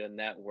way to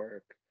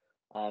network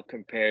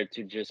compared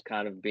to just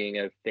kind of being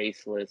a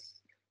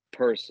faceless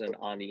person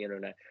on the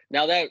internet.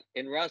 Now that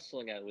in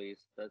wrestling, at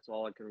least, that's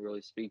all I can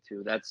really speak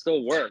to. That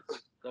still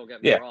works. Don't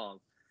get me Yeah. wrong,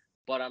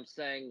 but I'm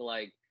saying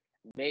like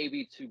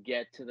maybe to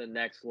get to the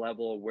next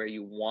level where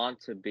you want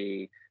to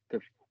be to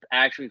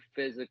actually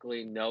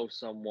physically know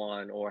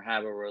someone or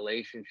have a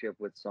relationship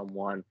with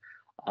someone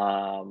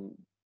um,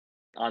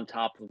 on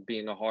top of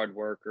being a hard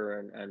worker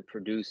and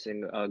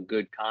producing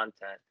good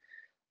content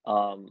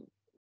um,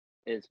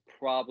 is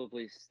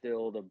probably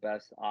still the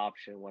best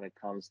option when it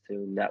comes to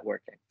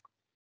networking.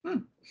 Hmm.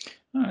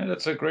 All right,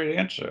 that's a great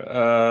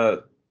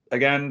answer.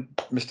 Again,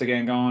 Mr.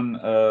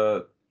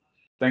 Gangon,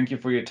 thank you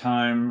for your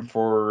time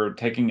for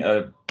taking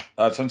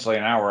essentially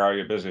an hour out of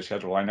your busy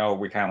schedule. I know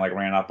we kind of like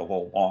ran up a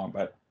little long,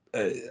 but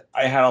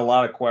I had a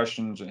lot of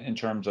questions in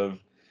terms of.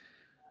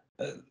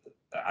 Uh,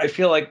 I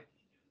feel like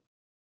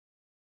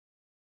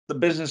the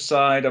business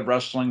side of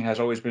wrestling has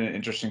always been an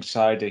interesting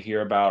side to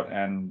hear about,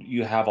 and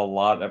you have a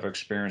lot of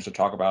experience to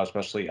talk about,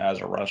 especially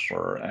as a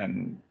wrestler.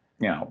 And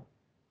you know,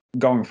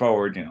 going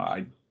forward,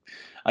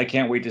 I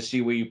can't wait to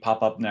see where you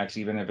pop up next,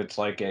 even if it's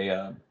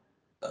uh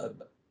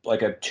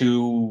like a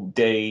 2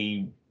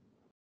 day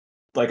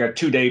like a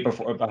 2 day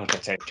before I was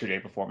gonna say 2 day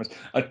performance,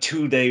 a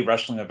 2 day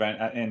wrestling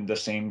event in the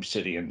same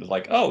city, and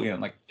like, oh,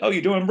 like, oh,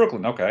 you're doing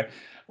Brooklyn, okay,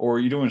 or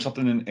you're doing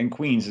something in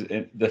Queens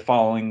the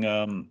following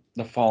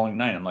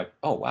night. I'm like,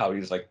 oh wow,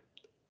 he's like,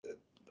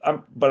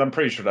 but I'm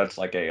pretty sure that's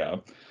like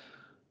a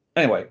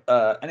anyway.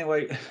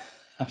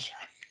 I'm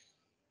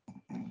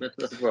sorry. That's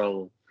no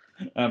problem.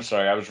 I'm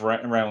sorry. I was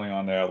rambling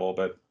on there a little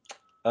bit.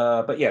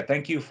 But yeah,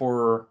 thank you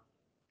for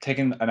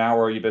taking an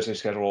hour of your busy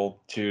schedule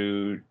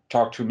to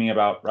talk to me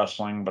about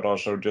wrestling, but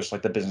also just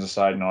like the business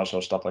side and also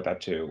stuff like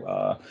that too.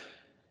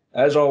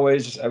 As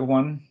always,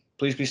 everyone,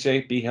 please be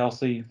safe, be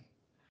healthy,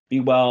 be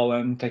well,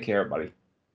 and take care, everybody.